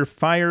professor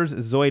fires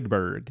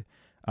Zoidberg.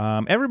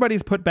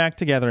 Everybody's put back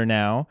together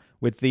now,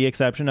 with the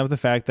exception of the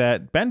fact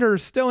that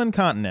Bender's still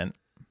incontinent.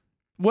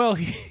 Well,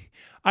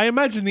 I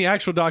imagine the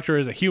actual doctor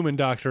is a human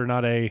doctor,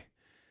 not a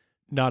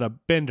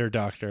Bender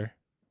doctor.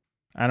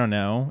 I don't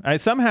know.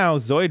 Somehow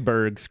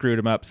Zoidberg screwed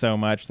him up so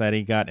much that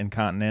he got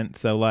incontinent.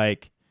 So,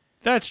 like,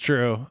 that's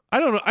true. I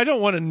don't know. I don't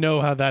want to know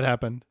how that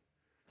happened.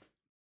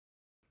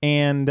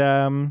 And,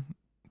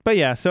 but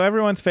yeah, so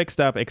everyone's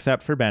fixed up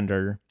except for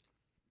Bender.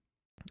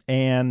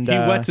 And he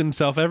wets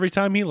himself every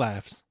time he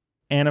laughs.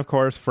 And of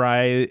course,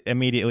 Fry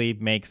immediately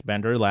makes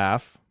Bender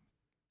laugh.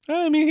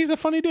 I mean, he's a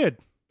funny dude.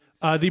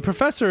 The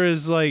professor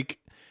is like,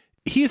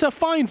 he's a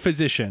fine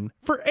physician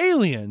for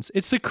aliens.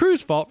 It's the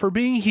crew's fault for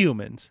being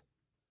humans.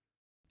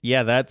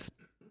 Yeah, that's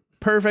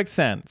perfect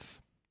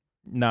sense.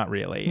 Not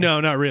really. No,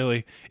 not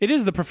really. It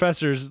is the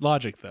professor's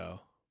logic,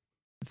 though.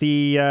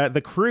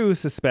 The crew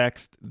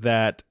suspects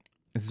that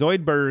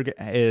Zoidberg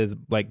is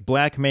like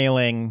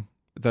blackmailing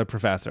the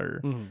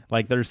professor.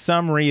 Like there's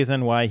some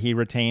reason why he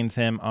retains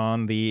him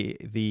on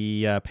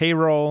the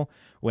payroll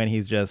when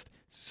he's just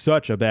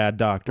such a bad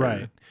doctor.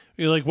 Right.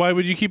 You're like, why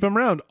would you keep him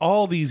around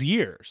all these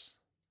years?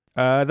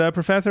 The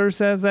professor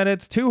says that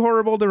it's too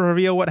horrible to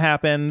reveal what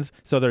happens,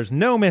 so there's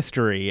no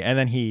mystery, and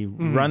then he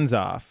runs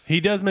off. He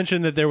does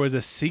mention that there was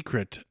a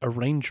secret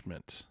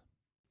arrangement.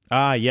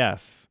 Ah,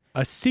 yes.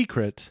 A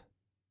secret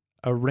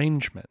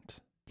arrangement.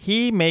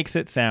 He makes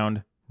it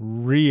sound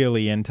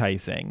really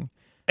enticing.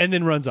 And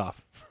then runs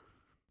off.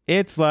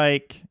 It's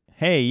like,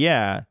 hey,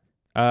 yeah,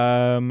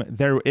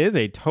 there is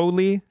a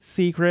totally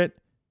secret,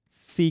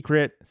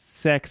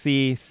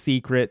 sexy,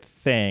 secret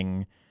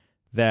thing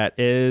that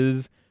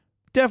is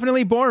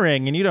definitely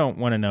boring, and you don't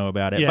want to know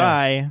about it. Yeah.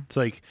 Bye. It's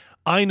like,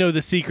 I know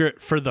the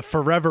secret for the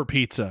Forever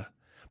Pizza,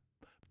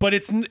 but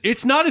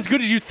it's not as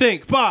good as you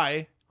think.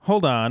 Bye.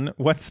 Hold on.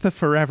 What's the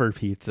Forever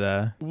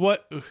Pizza?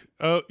 What?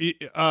 Oh,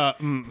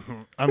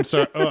 I'm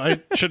sorry. Oh,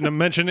 I shouldn't have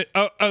mentioned it.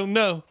 Oh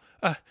no.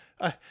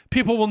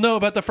 People will know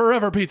about the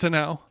Forever Pizza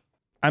now.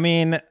 I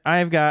mean,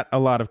 I've got a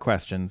lot of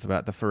questions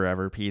about the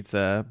Forever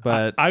Pizza,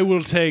 but I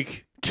will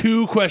take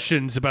 2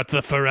 questions about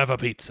the Forever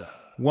Pizza.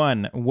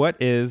 1, what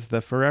is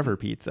the Forever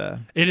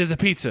Pizza? It is a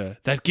pizza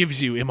that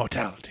gives you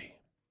immortality.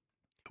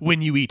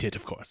 When you eat it,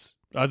 of course.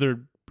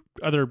 Other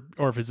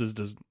orifices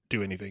doesn't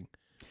do anything.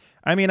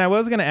 I mean, I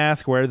was going to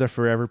ask where the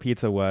Forever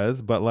Pizza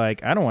was, but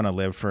like, I don't want to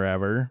live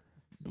forever.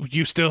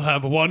 You still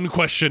have 1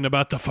 question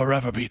about the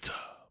Forever Pizza.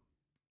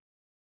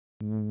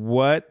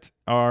 What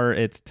are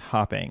its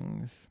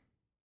toppings?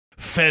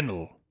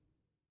 Fennel.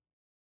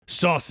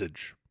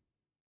 Sausage.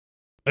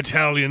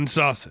 Italian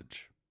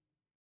sausage.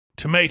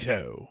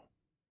 Tomato.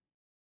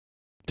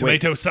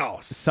 Tomato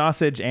sauce.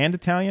 Sausage and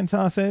Italian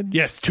sausage?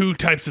 Yes, 2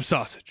 types of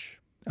sausage.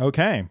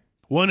 Okay.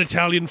 1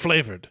 Italian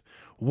flavored.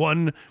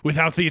 1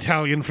 without the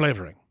Italian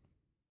flavoring.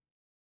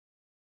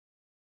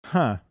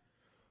 Huh.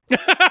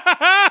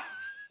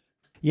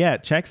 Yeah,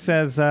 Chex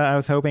says I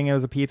was hoping it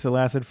was a pizza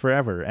lasted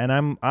forever,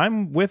 and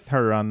I'm with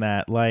her on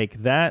that.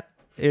 Like, that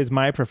is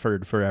my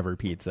preferred Forever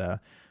Pizza.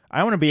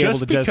 I want to be able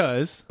to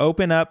just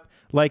open up.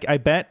 Like, I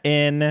bet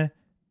in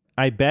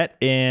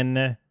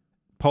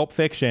Pulp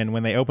Fiction,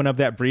 when they open up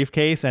that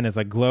briefcase and it's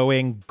a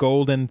glowing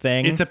golden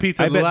thing, it's a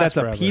pizza. I bet that's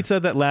a pizza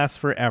that lasts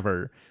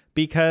forever,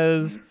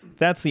 because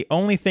that's the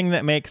only thing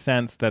that makes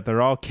sense. That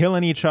they're all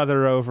killing each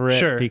other over it.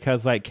 Sure.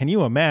 Because, like, can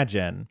you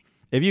imagine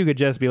if you could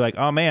just be like,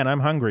 oh man,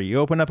 I'm hungry. You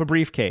open up a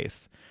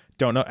briefcase.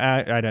 Don't know.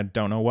 I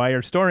don't know why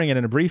you're storing it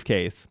in a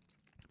briefcase,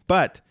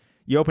 but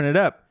you open it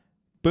up.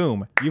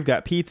 Boom. You've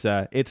got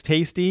pizza. It's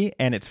tasty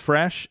and it's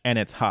fresh and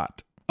it's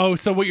hot. Oh,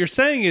 so what you're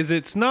saying is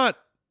it's not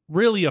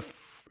really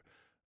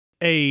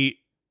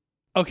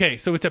okay,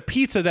 so it's a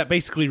pizza that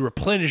basically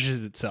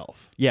replenishes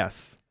itself.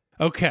 Yes.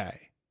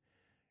 Okay.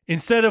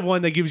 Instead of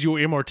one that gives you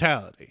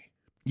immortality.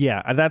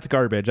 Yeah, that's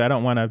garbage. I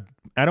don't want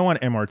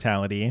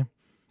immortality.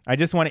 I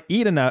just want to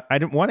eat enough. I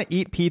don't want to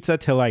eat pizza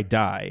till I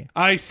die.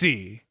 I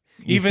see.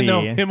 Even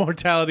though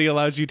immortality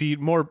allows you to eat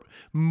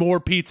more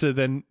pizza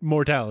than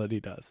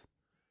mortality does.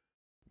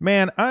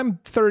 Man, I'm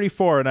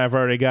 34 and I've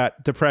already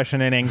got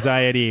depression and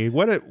anxiety.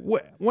 When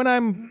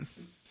I'm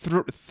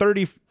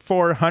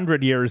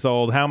 3,400 years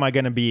old, how am I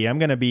going to be? I'm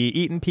going to be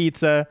eating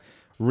pizza,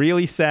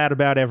 really sad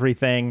about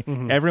everything.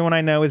 Mm-hmm. Everyone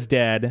I know is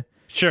dead.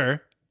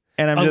 Sure.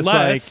 And I'm just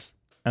like,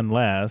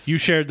 unless you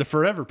shared the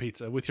Forever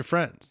Pizza with your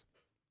friends.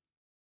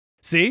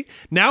 See?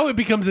 Now it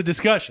becomes a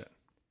discussion.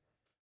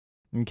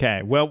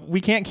 Okay. Well,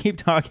 we can't keep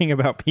talking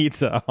about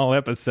pizza all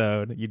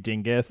episode, you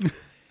dingus.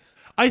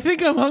 I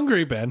think I'm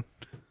hungry, Ben.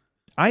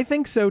 I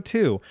think so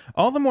too.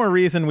 All the more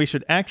reason we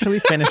should actually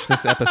finish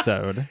this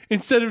episode.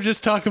 Instead of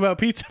just talk about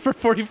pizza for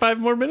 45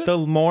 more minutes? The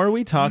more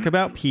we talk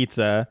about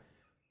pizza,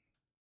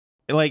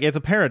 like, it's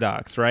a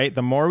paradox, right?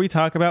 The more we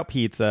talk about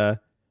pizza,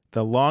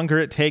 the longer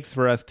it takes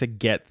for us to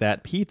get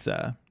that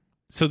pizza.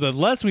 So the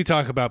less we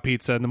talk about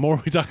pizza and the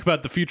more we talk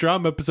about the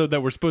Futurama episode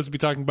that we're supposed to be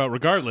talking about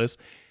regardless,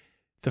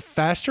 the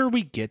faster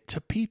we get to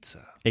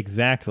pizza.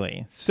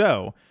 Exactly.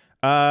 So,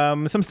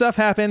 some stuff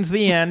happens.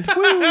 The end.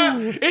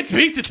 Woo! It's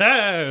pizza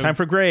time. Time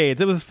for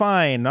grades. It was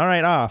fine. All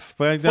right, off.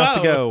 But off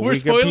to go. We're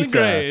spoiling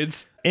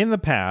grades. In the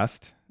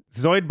past,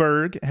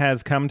 Zoidberg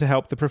has come to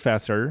help the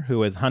professor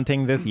who is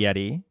hunting this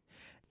Yeti.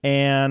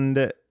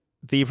 And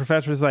the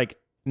professor's like,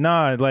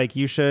 nah, like,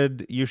 you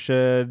should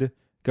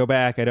go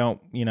back. I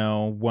don't,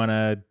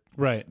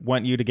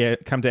 want you to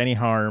come to any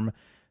harm.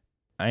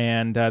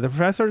 And the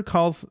professor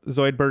calls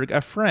Zoidberg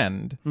a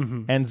friend.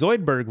 Mm-hmm. And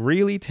Zoidberg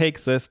really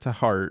takes this to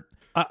heart.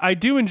 I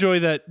do enjoy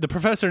that the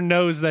professor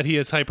knows that he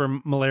has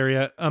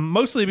hypermalaria,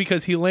 mostly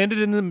because he landed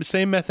in the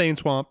same methane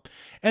swamp.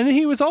 And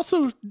he was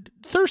also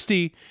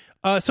thirsty,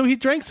 so he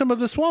drank some of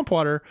the swamp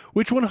water,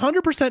 which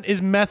 100%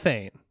 is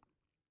methane.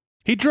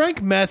 He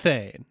drank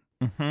methane.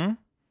 Mm-hmm.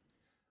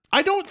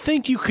 I don't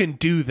think you can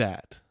do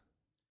that.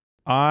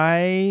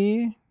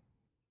 I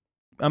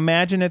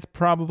imagine it's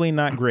probably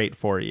not great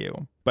for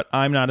you, but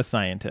I'm not a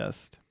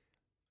scientist.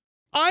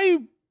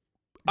 I'm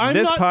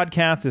this not,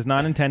 podcast is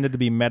not intended to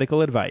be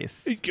medical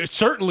advice.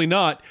 certainly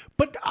not,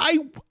 but I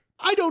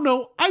don't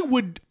know. I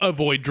would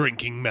avoid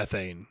drinking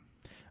methane.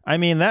 I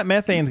mean, that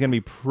methane's going to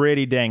be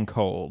pretty dang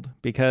cold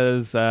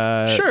because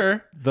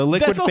Sure. the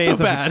liquid That's also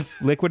bad.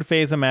 liquid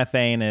phase of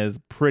methane is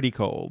pretty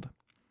cold.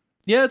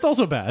 Yeah, it's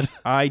also bad.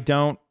 I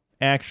don't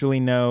actually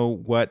know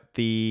what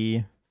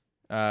the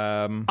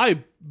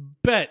I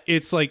bet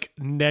it's like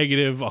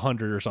negative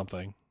 100 or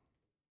something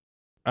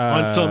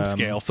on some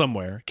scale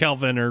somewhere.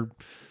 Kelvin or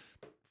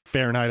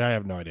Fahrenheit, I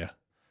have no idea.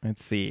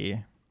 Let's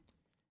see.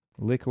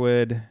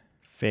 Liquid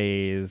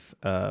phase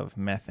of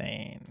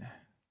methane.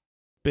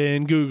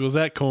 Ben Google's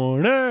that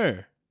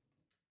corner.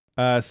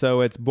 So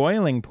its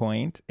boiling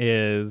point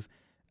is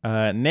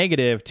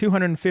negative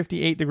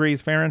 258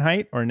 degrees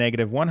Fahrenheit or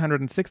negative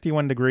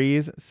 161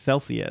 degrees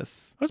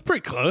Celsius. That's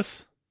pretty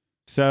close.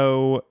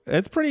 So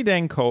it's pretty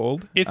dang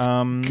cold.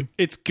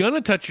 It's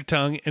gonna touch your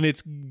tongue and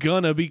it's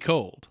gonna be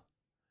cold.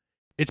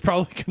 It's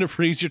probably gonna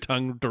freeze your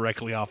tongue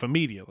directly off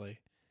immediately.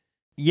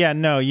 Yeah,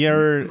 no,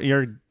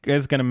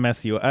 it's gonna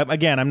mess you up.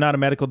 Again, I'm not a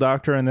medical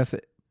doctor, and this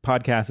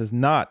podcast is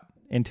not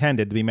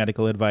intended to be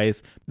medical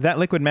advice. That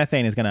liquid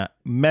methane is gonna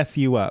mess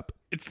you up.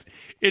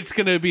 It's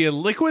gonna be a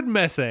liquid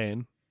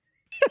methane.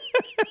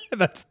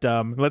 That's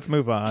dumb. Let's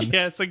move on.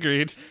 Yes,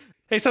 agreed.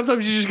 Hey,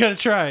 sometimes you just gotta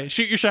try.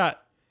 Shoot your shot.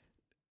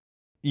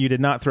 You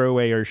did not throw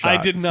away your shot.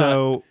 I did not.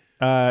 So,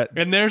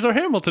 and there's our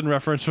Hamilton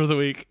reference for the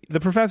week. the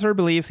professor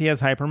believes he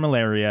has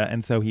hypermalaria,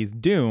 and so he's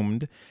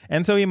doomed.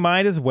 And so he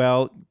might as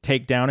well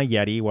take down a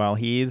Yeti while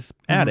he's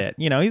at it.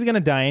 You know, he's going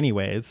to die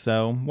anyways,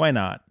 so why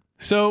not?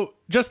 So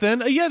just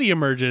then, a Yeti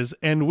emerges,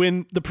 and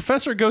when the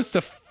professor goes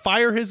to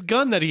fire his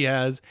gun that he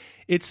has,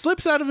 it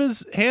slips out of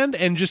his hand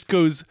and just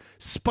goes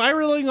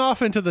spiraling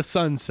off into the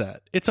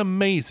sunset. It's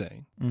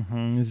amazing.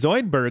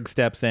 Zoidberg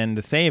steps in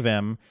to save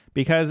him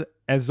because,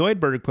 as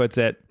Zoidberg puts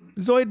it,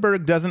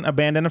 Zoidberg doesn't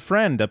abandon a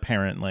friend,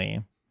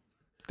 apparently.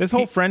 This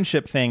whole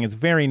friendship thing is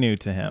very new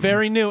to him.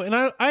 Very new, and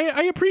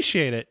I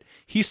appreciate it.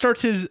 He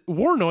starts his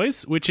war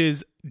noise, which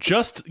is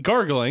just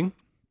gargling,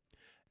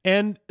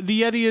 and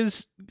the Yeti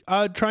is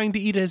trying to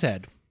eat his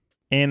head.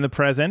 In the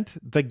present,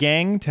 the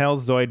gang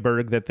tells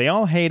Zoidberg that they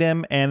all hate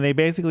him, and they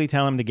basically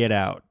tell him to get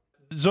out.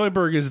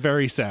 Zoidberg is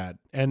very sad,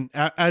 and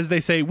as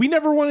they say, we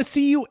never want to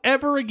see you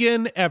ever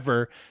again,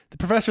 ever. The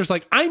professor's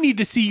like, I need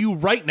to see you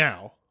right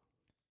now.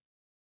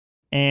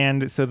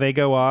 And so they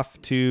go off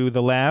to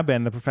the lab,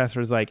 and the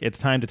professor's like, it's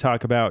time to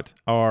talk about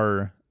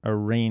our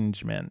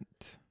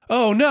arrangement.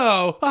 Oh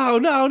no! Oh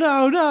no,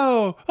 no,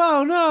 no!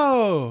 Oh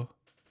no!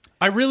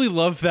 I really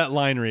love that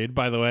line read,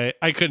 by the way.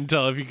 I couldn't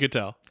tell if you could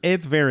tell.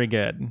 It's very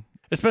good.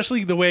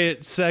 Especially the way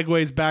it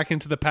segues back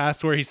into the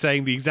past where he's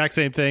saying the exact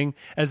same thing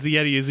as the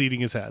Yeti is eating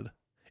his head.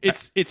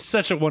 It's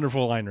such a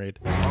wonderful line read.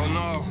 Oh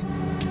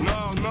no.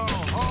 No, no.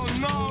 Oh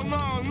no,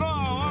 no, no.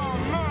 Oh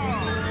no.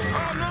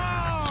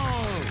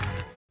 Oh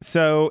no.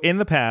 So in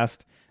the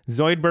past,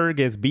 Zoidberg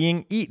is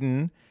being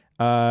eaten,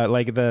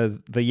 like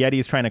the Yeti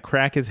is trying to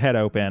crack his head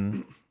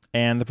open,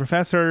 and the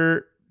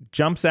professor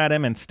jumps at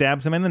him and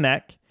stabs him in the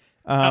neck.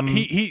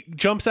 He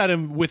jumps at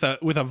him with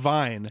a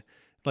vine.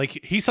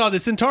 Like, he saw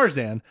this in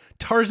Tarzan.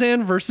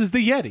 Tarzan versus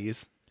the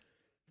Yetis.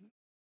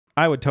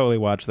 I would totally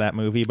watch that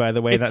movie, by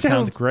the way. That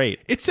sounds great.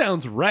 It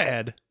sounds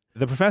rad.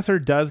 The professor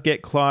does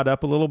get clawed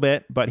up a little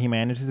bit, but he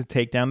manages to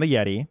take down the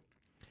Yeti.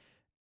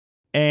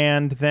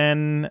 And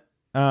then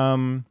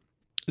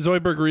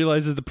Zoidberg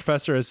realizes the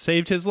professor has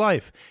saved his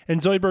life, and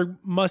Zoidberg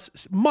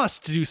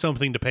must do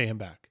something to pay him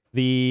back.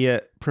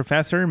 The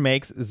professor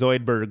makes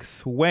Zoidberg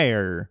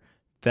swear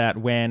that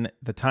when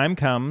the time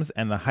comes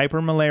and the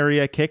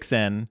hypermalaria kicks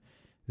in,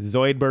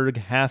 Zoidberg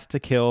has to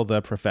kill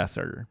the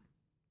professor.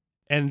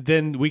 And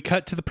then we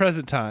cut to the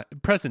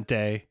present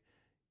day.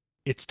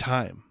 It's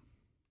time.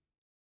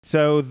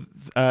 So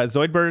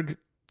Zoidberg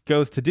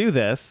goes to do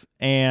this,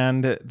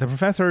 and the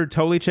professor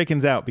totally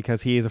chickens out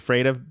because he is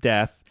afraid of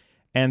death.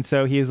 And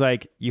so he's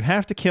like, you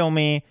have to kill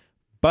me,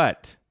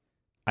 but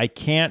I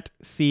can't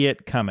see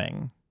it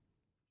coming.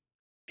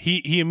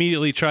 He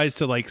immediately tries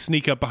to like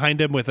sneak up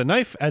behind him with a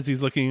knife as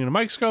he's looking in a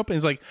microscope, and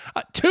he's like,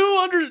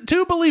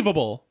 too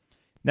believable.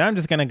 Now I'm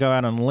just going to go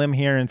out on a limb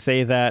here and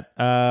say that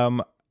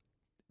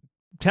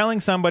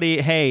telling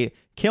somebody, hey,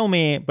 kill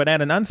me, but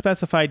at an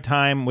unspecified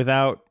time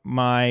without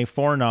my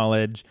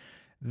foreknowledge,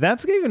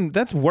 that's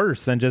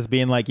worse than just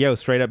being like, yo,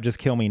 straight up just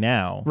kill me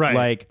now. Right.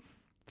 Like,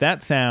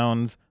 that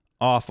sounds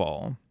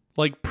awful.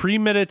 Like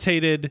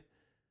premeditated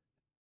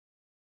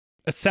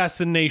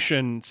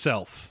assassination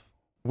self.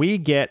 We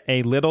get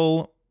a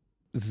little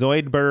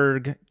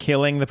Zoidberg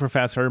killing the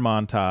professor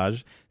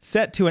montage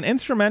set to an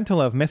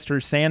instrumental of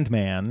Mr.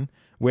 Sandman,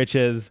 which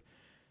is...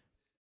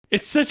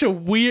 It's such a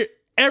weird...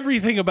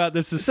 Everything about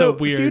this is so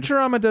weird.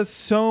 Futurama does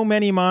so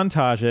many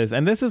montages,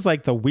 and this is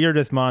like the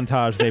weirdest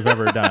montage they've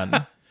ever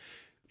done.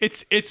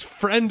 It's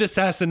friend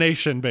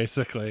assassination,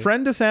 basically.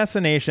 Friend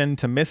assassination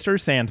to Mr.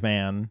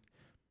 Sandman.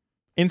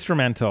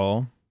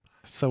 Instrumental.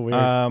 So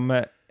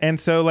weird. And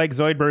so, like,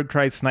 Zoidberg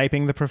tries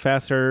sniping the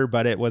professor,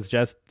 but it was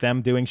just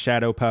them doing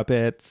shadow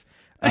puppets.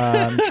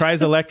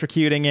 Tries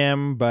electrocuting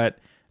him, but...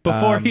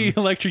 Before he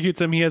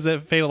electrocutes him, he has a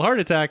fatal heart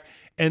attack,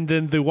 and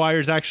then the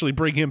wires actually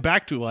bring him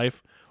back to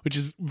life, which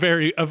is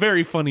a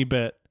very funny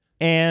bit.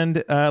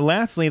 And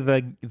lastly,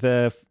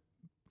 the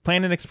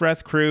Planet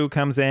Express crew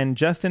comes in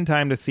just in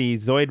time to see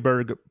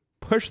Zoidberg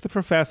push the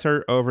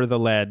professor over the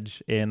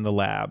ledge in the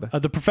lab.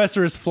 The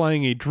professor is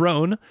flying a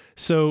drone,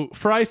 so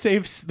Fry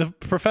saves the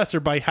professor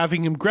by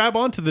having him grab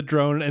onto the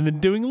drone and then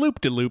doing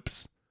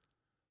loop-de-loops.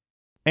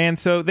 And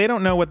so they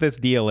don't know what this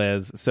deal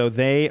is, so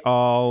they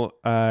all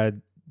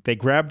they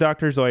grab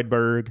Dr.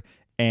 Zoidberg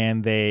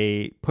and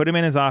they put him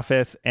in his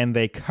office and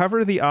they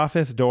cover the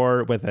office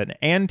door with an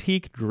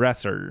antique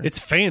dresser. It's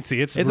fancy.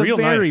 It's a real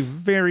very, nice.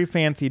 very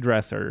fancy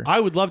dresser.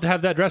 I would love to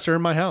have that dresser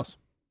in my house.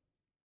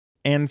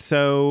 And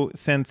so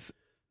since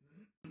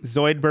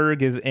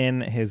Zoidberg is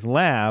in his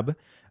lab,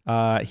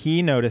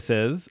 he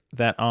notices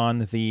that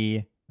on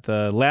the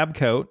lab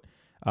coat,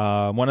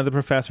 one of the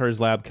professor's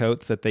lab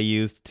coats that they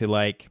used to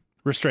like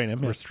restrain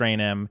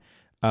him,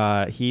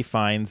 he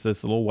finds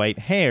this little white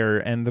hair,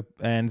 and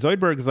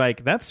Zoidberg's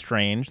like, that's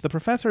strange. The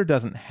professor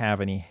doesn't have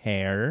any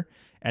hair,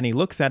 and he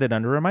looks at it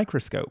under a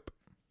microscope.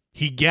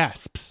 He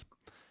gasps.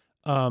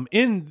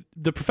 In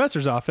the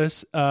professor's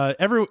office,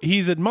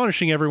 he's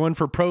admonishing everyone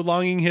for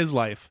prolonging his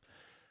life.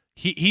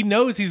 He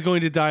knows he's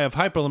going to die of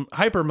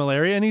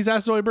hypermalaria, and he's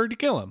asked Zoidberg to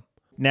kill him.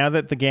 Now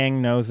that the gang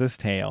knows this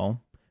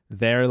tale,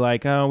 they're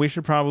like, oh, we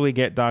should probably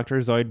get Dr.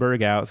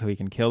 Zoidberg out so he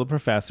can kill the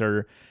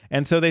professor.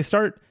 And so they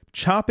start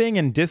chopping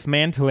and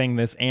dismantling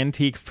this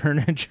antique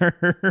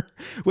furniture,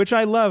 which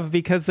I love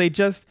because they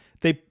just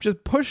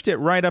pushed it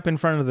right up in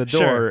front of the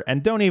door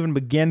and don't even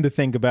begin to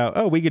think about,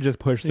 oh, we could just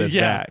push this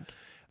back.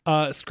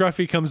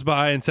 Scruffy comes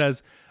by and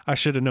says, I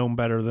should have known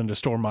better than to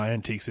store my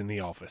antiques in the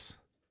office.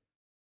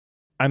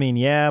 I mean,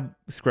 yeah,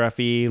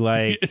 Scruffy,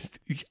 like...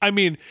 I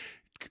mean,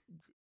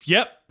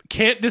 yep,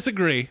 can't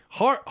disagree.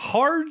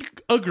 Hard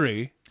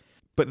agree.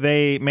 But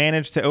they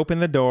managed to open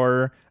the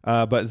door,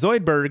 but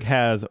Zoidberg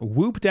has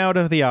whooped out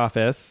of the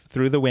office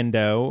through the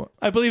window.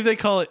 I believe they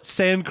call it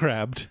sand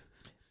crabbed,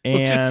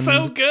 which is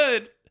so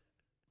good.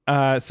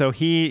 So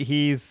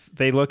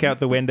they look out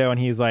the window and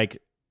he's like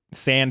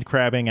sand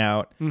crabbing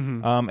out.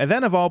 Mm-hmm. And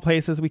then of all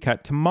places, we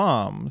cut to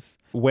Mom's,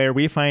 where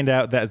we find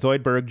out that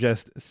Zoidberg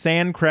just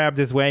sand crabbed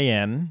his way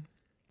in.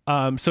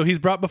 So he's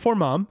brought before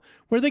Mom,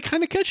 where they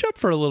kind of catch up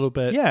for a little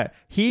bit. Yeah,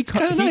 he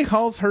nice.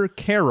 calls her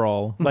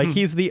Carol. Like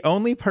he's the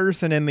only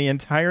person in the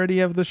entirety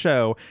of the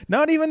show,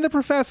 not even the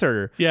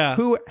professor,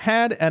 who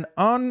had an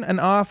on and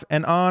off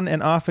and on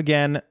and off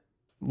again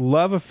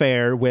love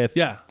affair with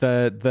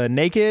the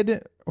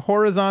Naked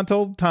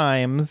Horizontal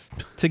Times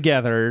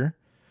together.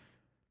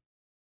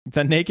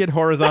 The Naked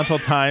Horizontal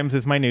Times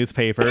is my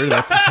newspaper.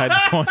 That's beside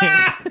the point.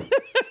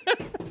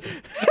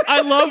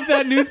 I love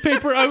that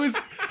newspaper. I was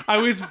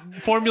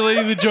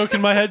formulating the joke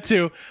in my head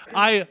too.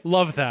 I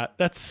love that.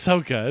 That's so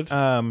good.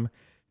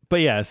 But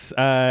yes,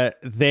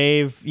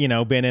 they've,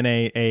 been in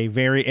a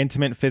very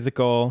intimate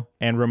physical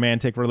and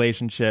romantic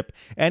relationship.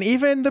 And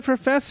even the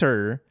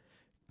professor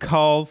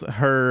calls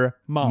her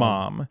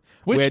mom,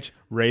 which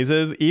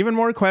raises even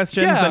more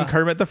questions than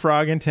Kermit the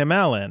Frog and Tim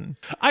Allen.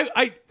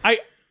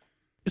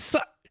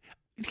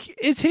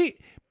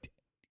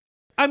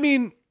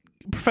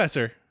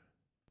 Professor,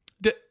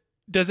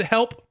 does it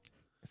help?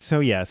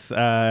 So yes,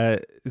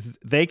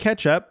 they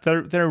catch up.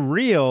 They're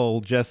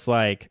real, just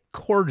like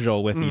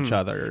cordial with each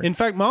other. In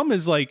fact, Mom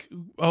is like,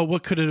 "Oh,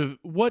 what could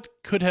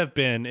have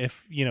been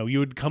if you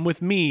would come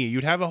with me?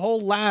 You'd have a whole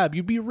lab.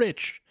 You'd be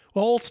rich, a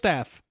whole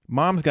staff."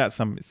 Mom's got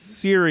some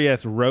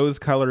serious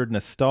rose-colored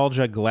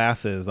nostalgia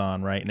glasses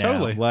on right now.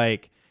 Totally.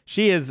 Like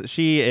she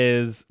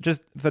is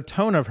just, the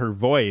tone of her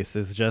voice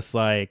is just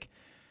like,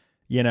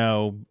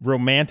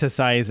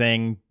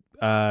 romanticizing,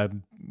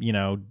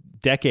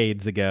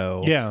 decades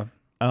ago. Yeah.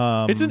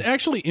 It's an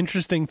actually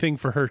interesting thing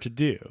for her to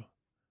do.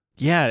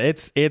 Yeah,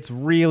 it's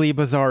really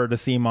bizarre to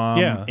see Mom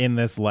in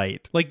this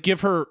light. Like,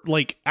 give her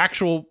like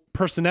actual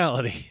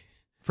personality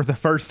for the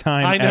first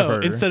time I know,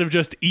 ever. Instead of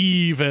just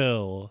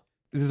evil.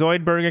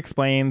 Zoidberg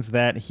explains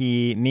that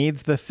he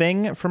needs the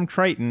thing from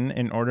Triton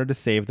in order to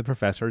save the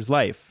professor's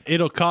life.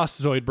 It'll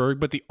cost Zoidberg,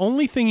 but the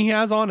only thing he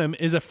has on him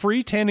is a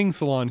free tanning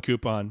salon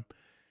coupon.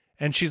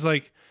 And she's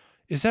like,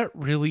 "Is that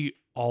really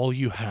all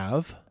you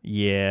have?"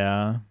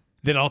 Yeah.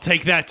 Then I'll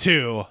take that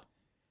too.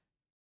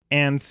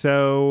 And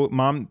so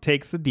Mom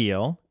takes the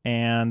deal,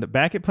 and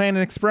back at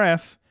Planet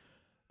Express,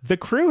 the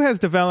crew has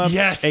developed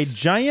a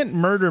giant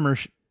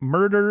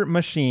murder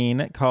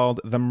machine called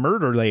the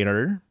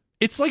Murderlator.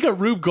 It's like a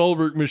Rube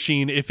Goldberg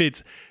machine if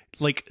it's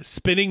like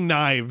spinning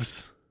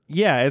knives.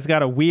 Yeah, it's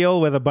got a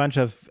wheel with a bunch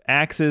of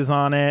axes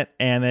on it,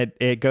 and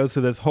it goes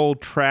through this whole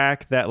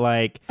track that,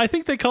 like, I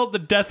think they call it the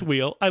Death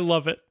Wheel. I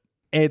love it.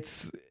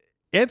 It's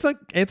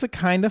a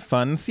kind of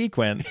fun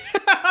sequence.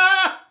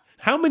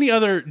 How many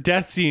other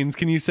death scenes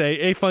can you say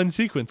a fun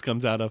sequence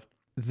comes out of?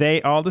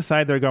 they all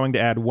decide they're going to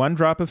add 1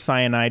 drop of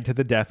cyanide to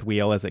the death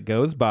wheel as it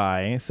goes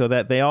by so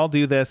that they all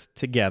do this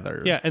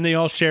together. Yeah, and they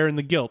all share in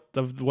the guilt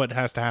of what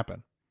has to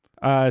happen.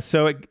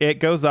 So it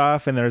goes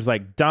off, and there's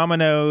like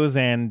dominoes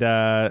and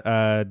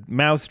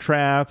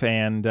mousetrap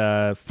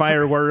and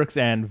fireworks,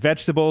 and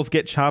vegetables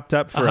get chopped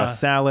up for a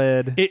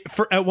salad.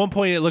 At one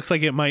point, it looks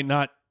like it might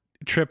not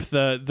trip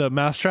the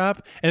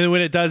mousetrap, and then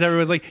when it does,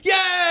 everyone's like,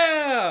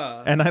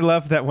 yeah! And I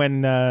love that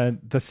when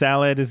the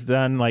salad is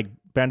done, like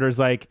Bender's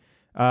like,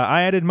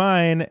 I added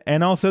mine,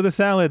 and also the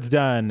salad's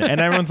done. And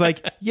everyone's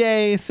like,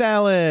 yay,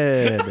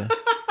 salad!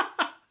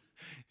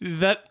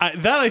 That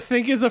I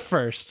think is a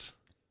first.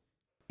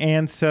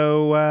 And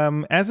so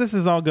as this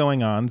is all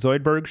going on,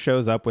 Zoidberg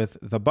shows up with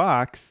the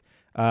box,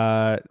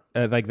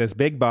 like this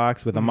big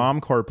box with a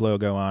Mom Corp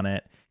logo on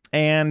it.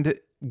 And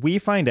we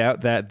find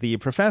out that the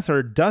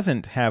professor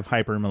doesn't have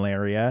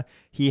hypermalaria.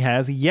 He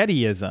has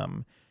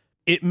Yetiism.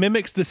 It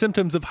mimics the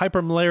symptoms of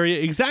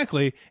hypermalaria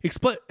exactly,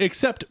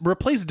 except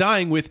replace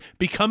dying with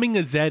becoming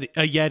a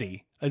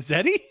Yeti. A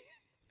Zeti?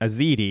 A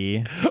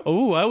Ziti.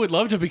 Oh, I would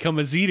love to become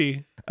a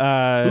Ziti.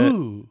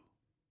 Ooh.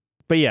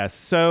 But yes,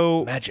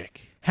 so...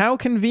 Magic. How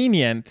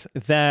convenient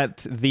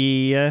that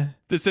the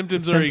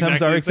symptoms are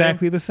exactly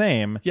exactly the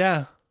same.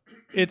 Yeah,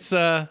 it's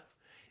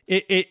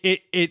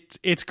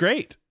it's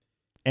great.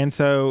 And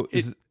so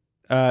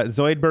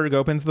Zoidberg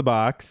opens the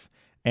box,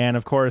 and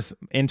of course,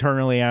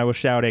 internally, I was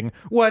shouting,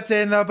 "What's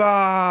in the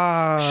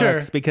box?"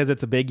 Sure, because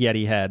it's a big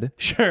Yeti head.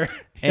 Sure,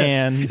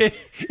 and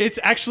it's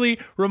actually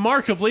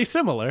remarkably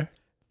similar.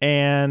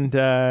 And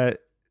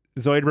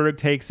Zoidberg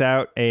takes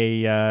out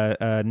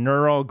a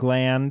neural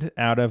gland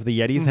out of the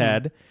Yeti's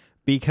head.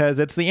 Because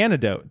it's the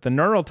antidote. The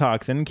neural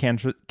toxin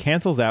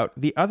cancels out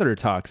the other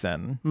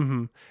toxin.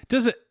 Mm-hmm.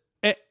 Does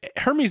it?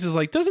 Hermes is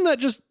like, isn't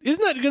that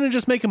going to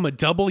just make him a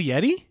double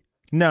Yeti?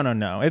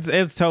 No.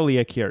 It's totally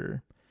a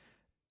cure.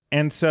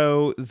 And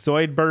so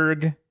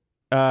Zoidberg,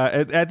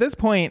 at this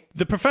point,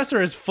 the professor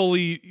is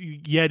fully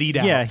Yeti'd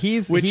out. Yeah, he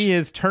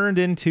is turned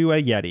into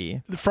a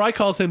Yeti. Fry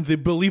calls him the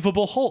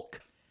believable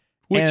Hulk,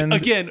 which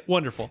again,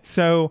 wonderful.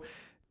 So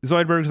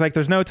Zoidberg's like,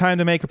 there's no time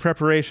to make a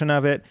preparation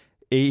of it.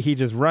 He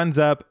just runs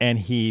up and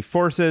he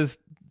forces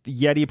the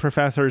Yeti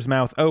professor's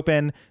mouth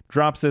open,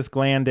 drops this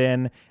gland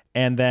in,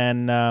 and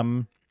then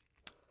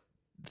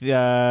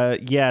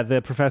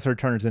the professor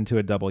turns into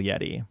a double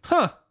Yeti.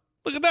 Huh.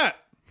 Look at that.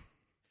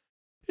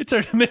 It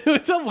turned him into a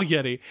double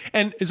Yeti.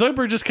 And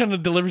Zoidberg just kind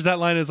of delivers that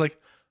line as like,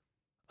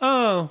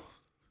 oh.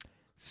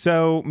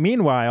 So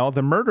meanwhile,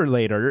 the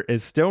Murderlator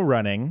is still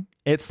running.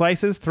 It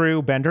slices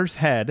through Bender's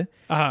head.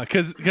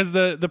 Because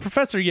the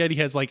Professor Yeti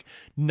has like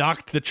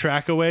knocked the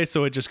track away,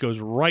 so it just goes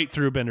right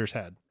through Bender's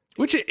head.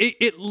 Which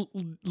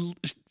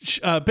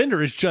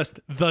Bender is just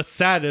the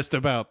saddest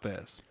about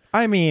this.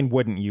 I mean,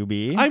 wouldn't you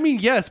be? I mean,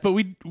 yes, but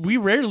we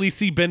rarely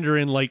see Bender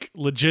in like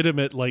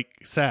legitimate like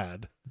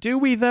sad. Do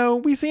we though?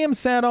 We see him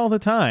sad all the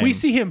time. We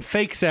see him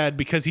fake sad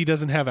because he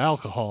doesn't have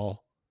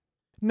alcohol.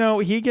 No,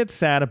 he gets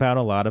sad about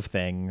a lot of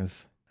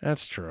things.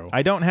 That's true.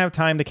 I don't have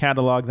time to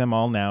catalog them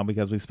all now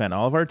because we spent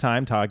all of our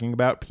time talking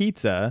about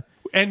pizza.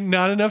 And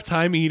not enough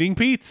time eating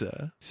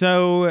pizza.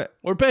 So...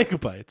 Or Bagel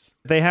Bites.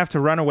 They have to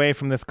run away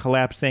from this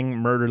collapsing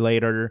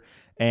Murderlator.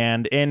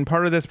 And in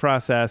part of this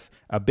process,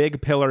 a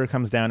big pillar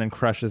comes down and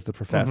crushes the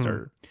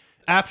professor. Mm-hmm.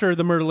 After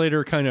the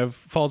Murderlator kind of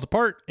falls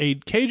apart, a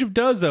cage of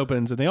doves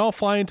opens and they all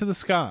fly into the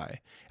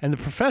sky. And the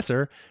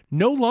professor,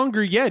 no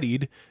longer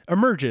Yeti'd,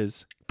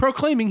 emerges,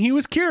 proclaiming he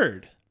was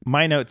cured.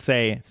 My notes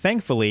say,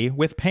 thankfully,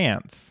 with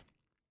pants.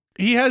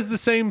 He has the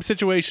same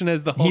situation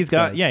as the Hulk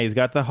does. Yeah, he's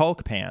got the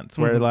Hulk pants,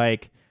 where,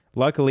 like,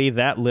 luckily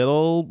that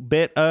little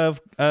bit of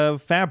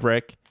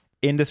fabric,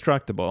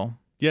 indestructible.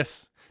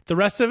 Yes. The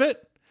rest of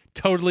it,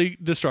 totally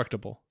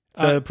destructible.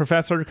 The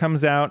professor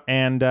comes out,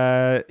 and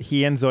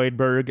he and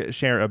Zoidberg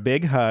share a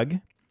big hug,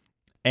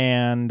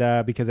 and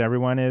because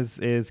everyone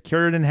is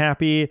cured and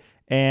happy,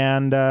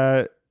 and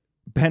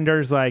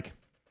Bender's like,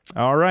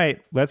 all right,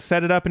 let's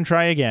set it up and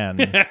try again.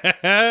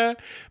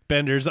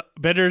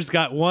 Bender's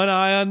got one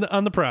eye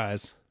on the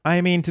prize.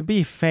 I mean, to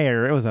be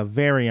fair, it was a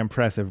very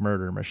impressive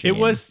murder machine. It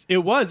was,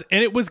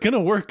 and it was going to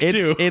work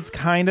too. It's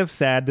kind of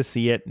sad to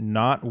see it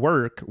not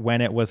work when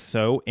it was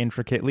so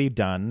intricately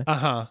done.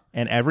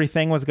 And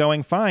everything was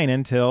going fine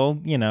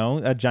until,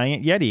 a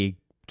giant Yeti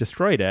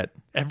destroyed it.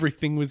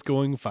 Everything was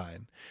going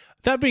fine.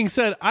 That being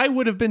said, I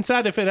would have been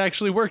sad if it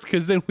actually worked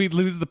because then we'd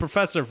lose the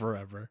professor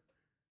forever.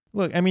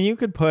 Look, I mean, you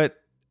could put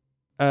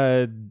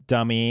a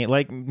dummy,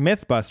 like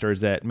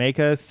Mythbusters it. Make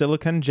a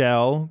silicone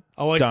gel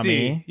dummy.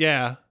 See.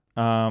 Yeah.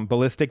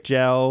 Ballistic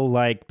gel,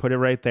 like put it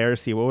right there,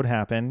 see what would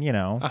happen,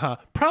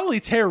 Probably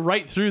tear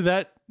right through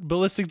that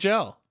ballistic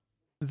gel.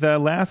 The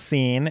last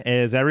scene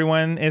is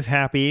everyone is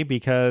happy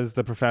because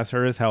the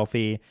professor is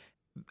healthy.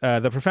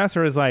 The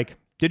professor is like,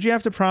 did you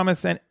have to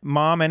promise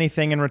Mom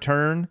anything in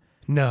return?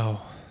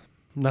 No,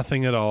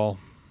 nothing at all.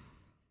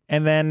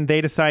 And then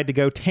they decide to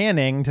go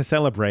tanning to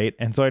celebrate.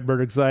 And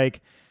Zoidberg's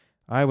like,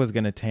 I was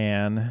going to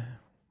tan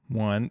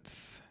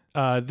once.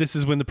 This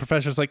is when the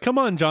professor's like, come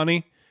on,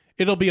 Johnny,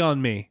 it'll be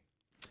on me.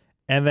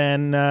 And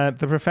then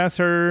the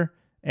professor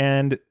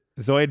and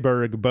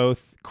Zoidberg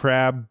both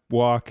crab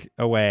walk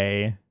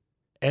away.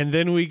 And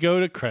then we go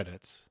to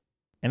credits.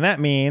 And that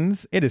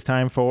means it is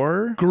time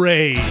for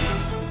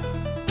Grades.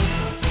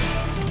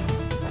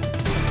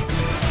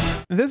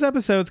 This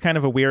episode's kind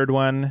of a weird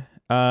one.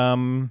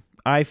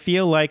 I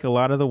feel like a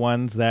lot of the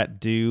ones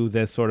that do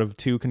this sort of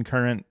two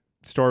concurrent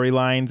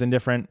storylines in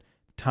different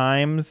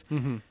times,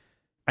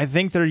 I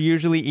think they're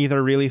usually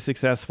either really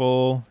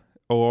successful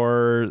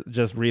or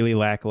just really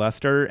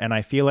lackluster, and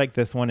I feel like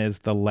this one is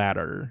the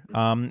latter.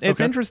 It's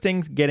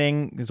interesting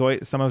getting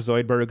some of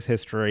Zoidberg's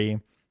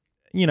history.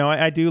 You know,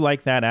 I do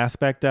like that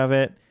aspect of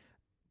it,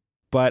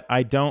 but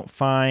I don't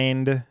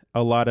find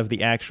a lot of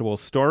the actual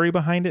story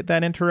behind it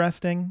that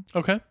interesting.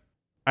 Okay.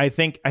 I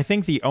think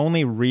the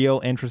only real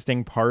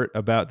interesting part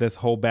about this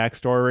whole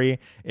backstory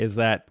is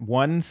that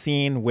one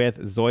scene with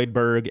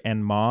Zoidberg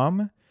and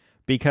Mom,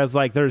 because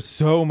like there's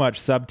so much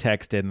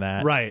subtext in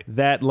that, right?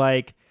 That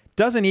like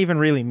doesn't even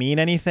really mean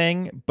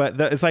anything, but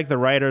it's like the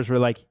writers were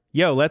like,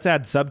 "Yo, let's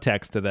add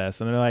subtext to this,"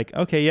 and they're like,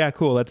 "Okay, yeah,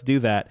 cool, let's do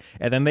that,"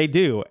 and then they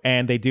do,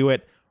 and they do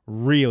it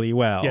really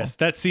well. Yes,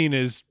 that scene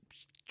is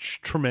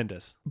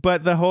tremendous.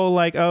 But the whole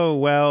like, oh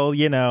well,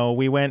 you know,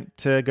 we went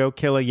to go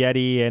kill a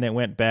Yeti and it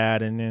went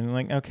bad, and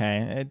like,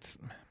 okay,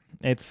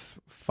 it's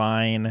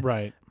fine,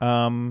 right?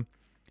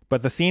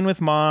 But the scene with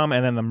Mom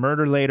and then the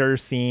murder later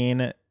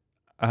scene,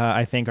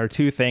 I think, are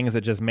two things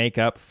that just make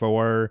up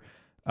for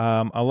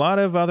a lot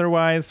of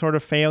otherwise sort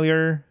of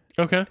failure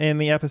in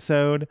the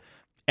episode.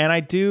 And I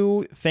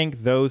do think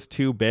those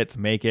two bits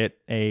make it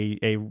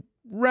a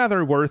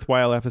rather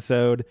worthwhile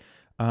episode.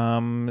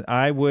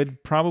 I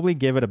would probably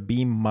give it a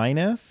B-.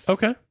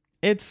 Okay.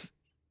 It's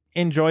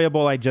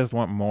enjoyable. I just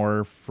want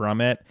more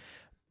from it.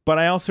 But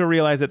I also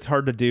realize it's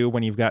hard to do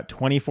when you've got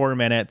 24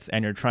 minutes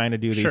and you're trying to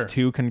do these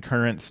two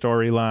concurrent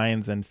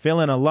storylines and fill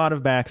in a lot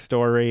of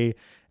backstory.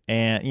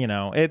 And, you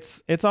know,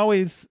 it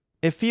always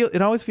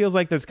feels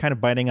like there's kind of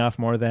biting off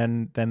more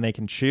than they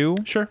can chew.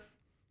 Sure.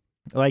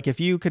 Like if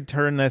you could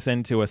turn this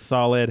into a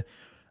solid,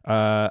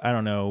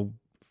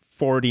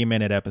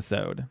 40-minute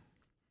episode.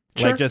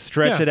 Sure. Like just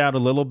stretch it out a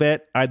little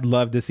bit. I'd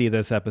love to see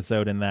this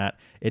episode in that.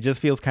 It just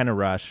feels kind of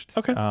rushed.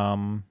 Okay.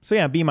 So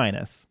yeah, B-.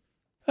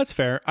 That's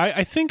fair.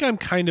 I think I'm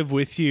kind of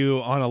with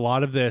you on a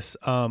lot of this.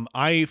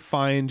 I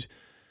find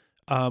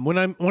when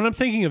I'm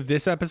thinking of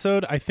this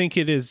episode, I think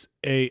it is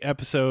a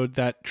episode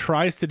that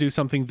tries to do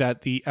something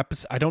that the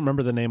episode, I don't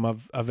remember the name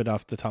of it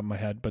off the top of my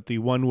head, but the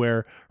one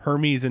where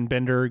Hermes and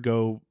Bender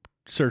go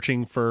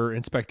searching for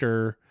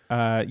Inspector.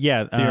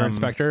 Dear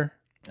Inspector.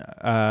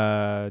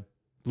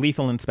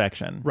 Lethal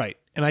Inspection. Right.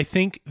 And I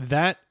think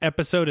that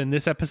episode and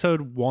this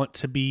episode want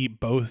to be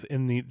both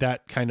in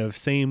that kind of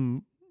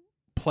same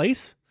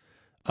place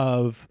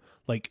of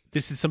like,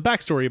 this is some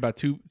backstory about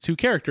two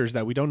characters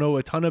that we don't know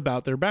a ton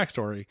about their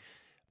backstory.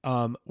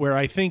 Where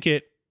I think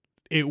it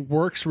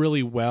works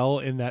really well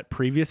in that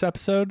previous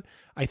episode.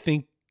 I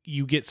think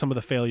you get some of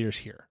the failures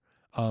here.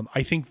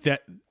 I think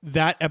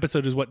that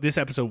episode is what this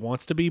episode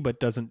wants to be, but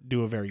doesn't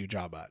do a very good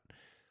job at.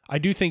 I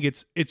do think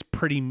it's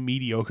pretty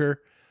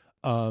mediocre.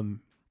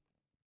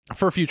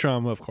 For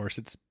Futurama, of course,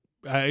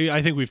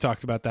 I think we've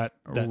talked about that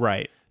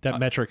right. That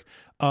metric.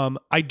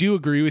 I do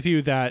agree with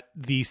you that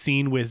the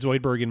scene with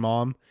Zoidberg and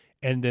Mom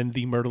and then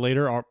the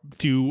Murderlator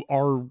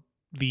are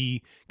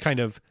the kind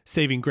of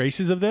saving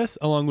graces of this,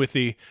 along with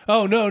the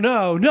oh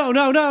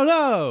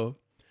no.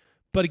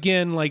 But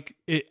again, like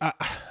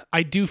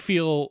I do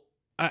feel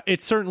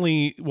it's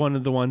certainly one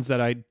of the ones that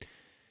I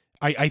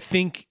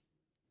think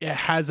it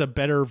has a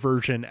better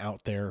version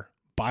out there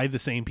by the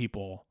same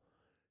people,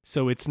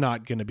 so it's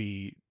not going to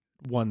be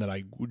one that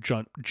I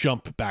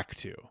jump back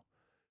to.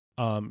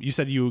 You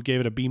said you gave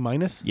it a B-.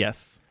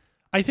 Yes.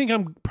 I think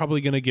I'm probably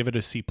going to give it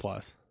a C+,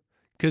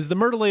 because the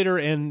Murderlator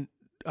and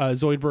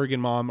Zoidberg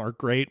and Mom are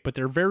great, but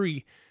they're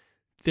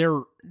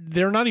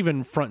not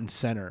even front and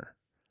center.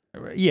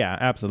 Yeah,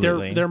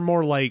 absolutely. They're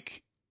more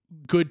like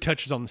good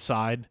touches on the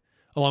side,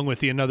 along with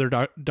the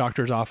another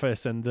doctor's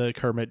office and the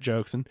Kermit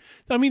jokes. And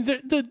I mean,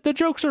 the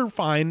jokes are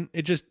fine.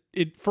 It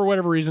for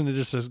whatever reason, it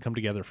just doesn't come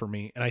together for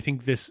me. And I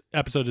think this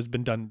episode has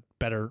been done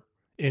better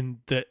in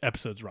the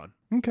episode's run.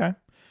 Okay.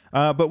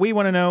 But we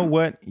want to know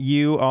what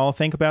you all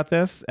think about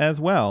this as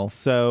well.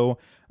 So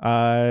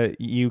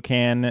you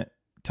can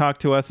talk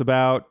to us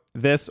about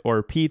this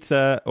or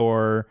pizza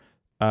or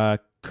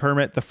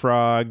Kermit the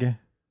Frog,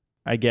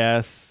 I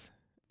guess.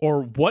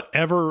 Or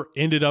whatever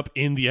ended up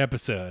in the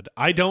episode.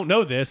 I don't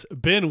know this.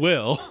 Ben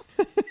will.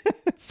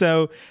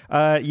 So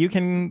you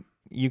can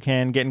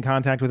get in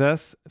contact with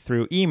us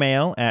through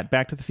email at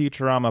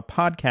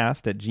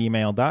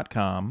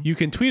backtothefuturamapodcast@gmail.com. You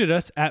can tweet at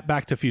us at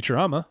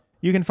backtofuturama.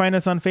 You can find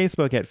us on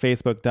Facebook at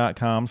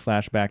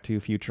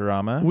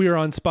facebook.com/backtofuturama. We are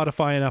on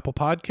Spotify and Apple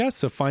Podcasts,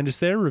 so find us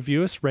there,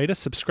 review us, rate us,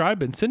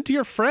 subscribe, and send to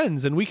your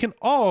friends, and we can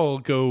all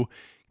go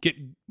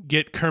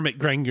get Kermit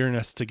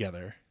Grangerness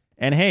together.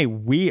 And hey,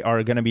 we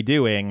are going to be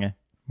doing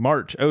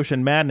March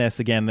Ocean Madness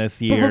again this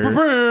year.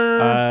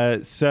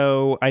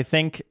 So I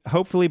think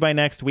hopefully by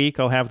next week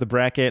I'll have the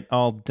bracket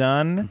all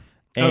done.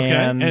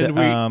 And,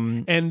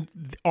 and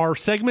our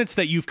segments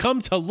that you've come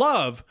to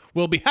love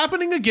will be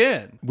happening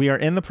again. we are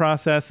in the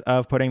process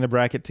of putting the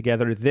bracket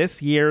together.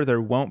 This year, there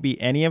won't be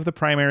any of the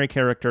primary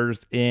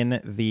characters in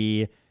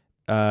the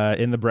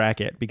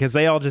bracket because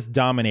they all just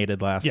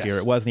dominated last Yes. year.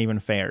 It wasn't even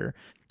fair.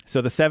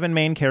 So the 7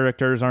 main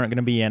characters aren't going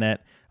to be in it,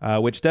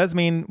 which does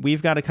mean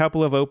we've got a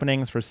couple of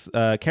openings for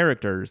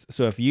characters.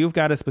 So if you've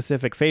got a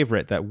specific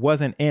favorite that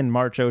wasn't in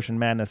March Ocean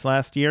Madness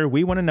last year,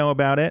 we want to know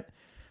about it.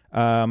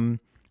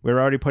 We're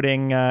already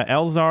putting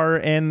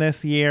Elzar in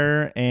this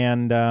year,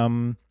 and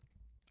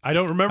I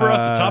don't remember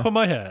off the top of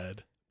my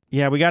head.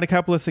 yeah, we got a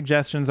couple of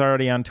suggestions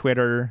already on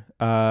Twitter.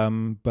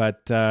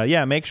 But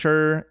yeah, make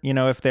sure,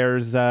 if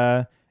there's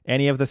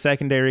any of the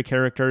secondary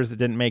characters that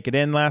didn't make it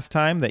in last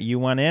time that you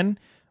want in,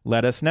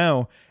 let us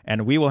know.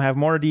 And we will have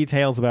more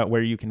details about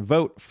where you can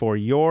vote for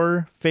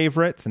your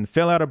favorites and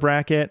fill out a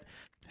bracket.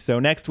 So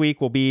next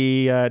week we'll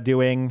be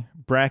doing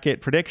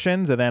bracket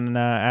predictions. And then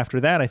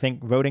after that, I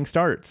think voting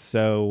starts.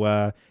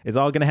 So it's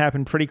all going to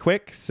happen pretty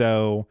quick.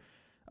 So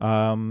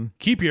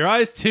Keep your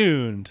eyes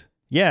tuned.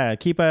 yeah,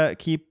 keep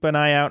an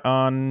eye out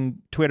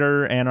on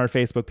Twitter and our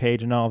Facebook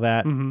page and all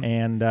that.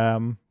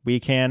 And we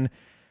can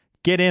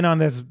get in on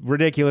this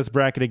ridiculous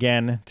bracket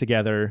again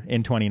together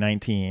in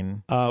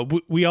 2019.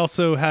 We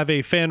also have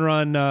a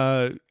fan-run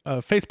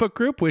Facebook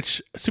group,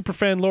 which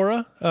Superfan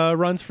Laura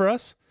runs for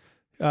us.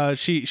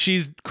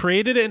 She's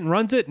created it and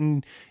runs it,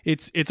 and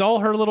it's all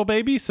her little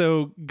baby.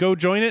 So go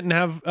join it and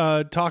have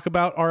talk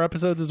about our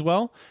episodes as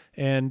well.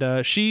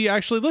 And she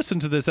actually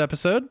listened to this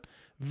episode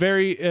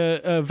very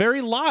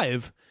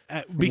live.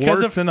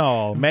 Because warts and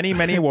all. Many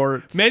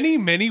warts.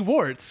 Many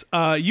warts.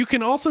 You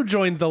can also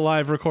join the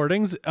live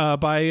recordings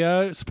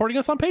by supporting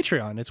us on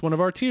Patreon. It's one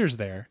of our tiers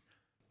there.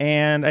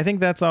 And I think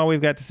that's all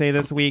we've got to say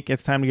this week.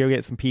 It's time to go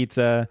get some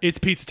pizza. It's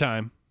pizza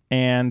time.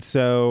 And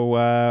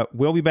so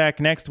we'll be back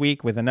next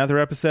week with another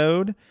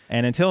episode.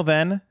 And until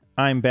then,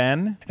 I'm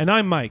Ben. And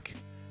I'm Mike.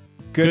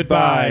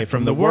 Goodbye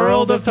from the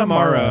world of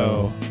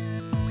tomorrow.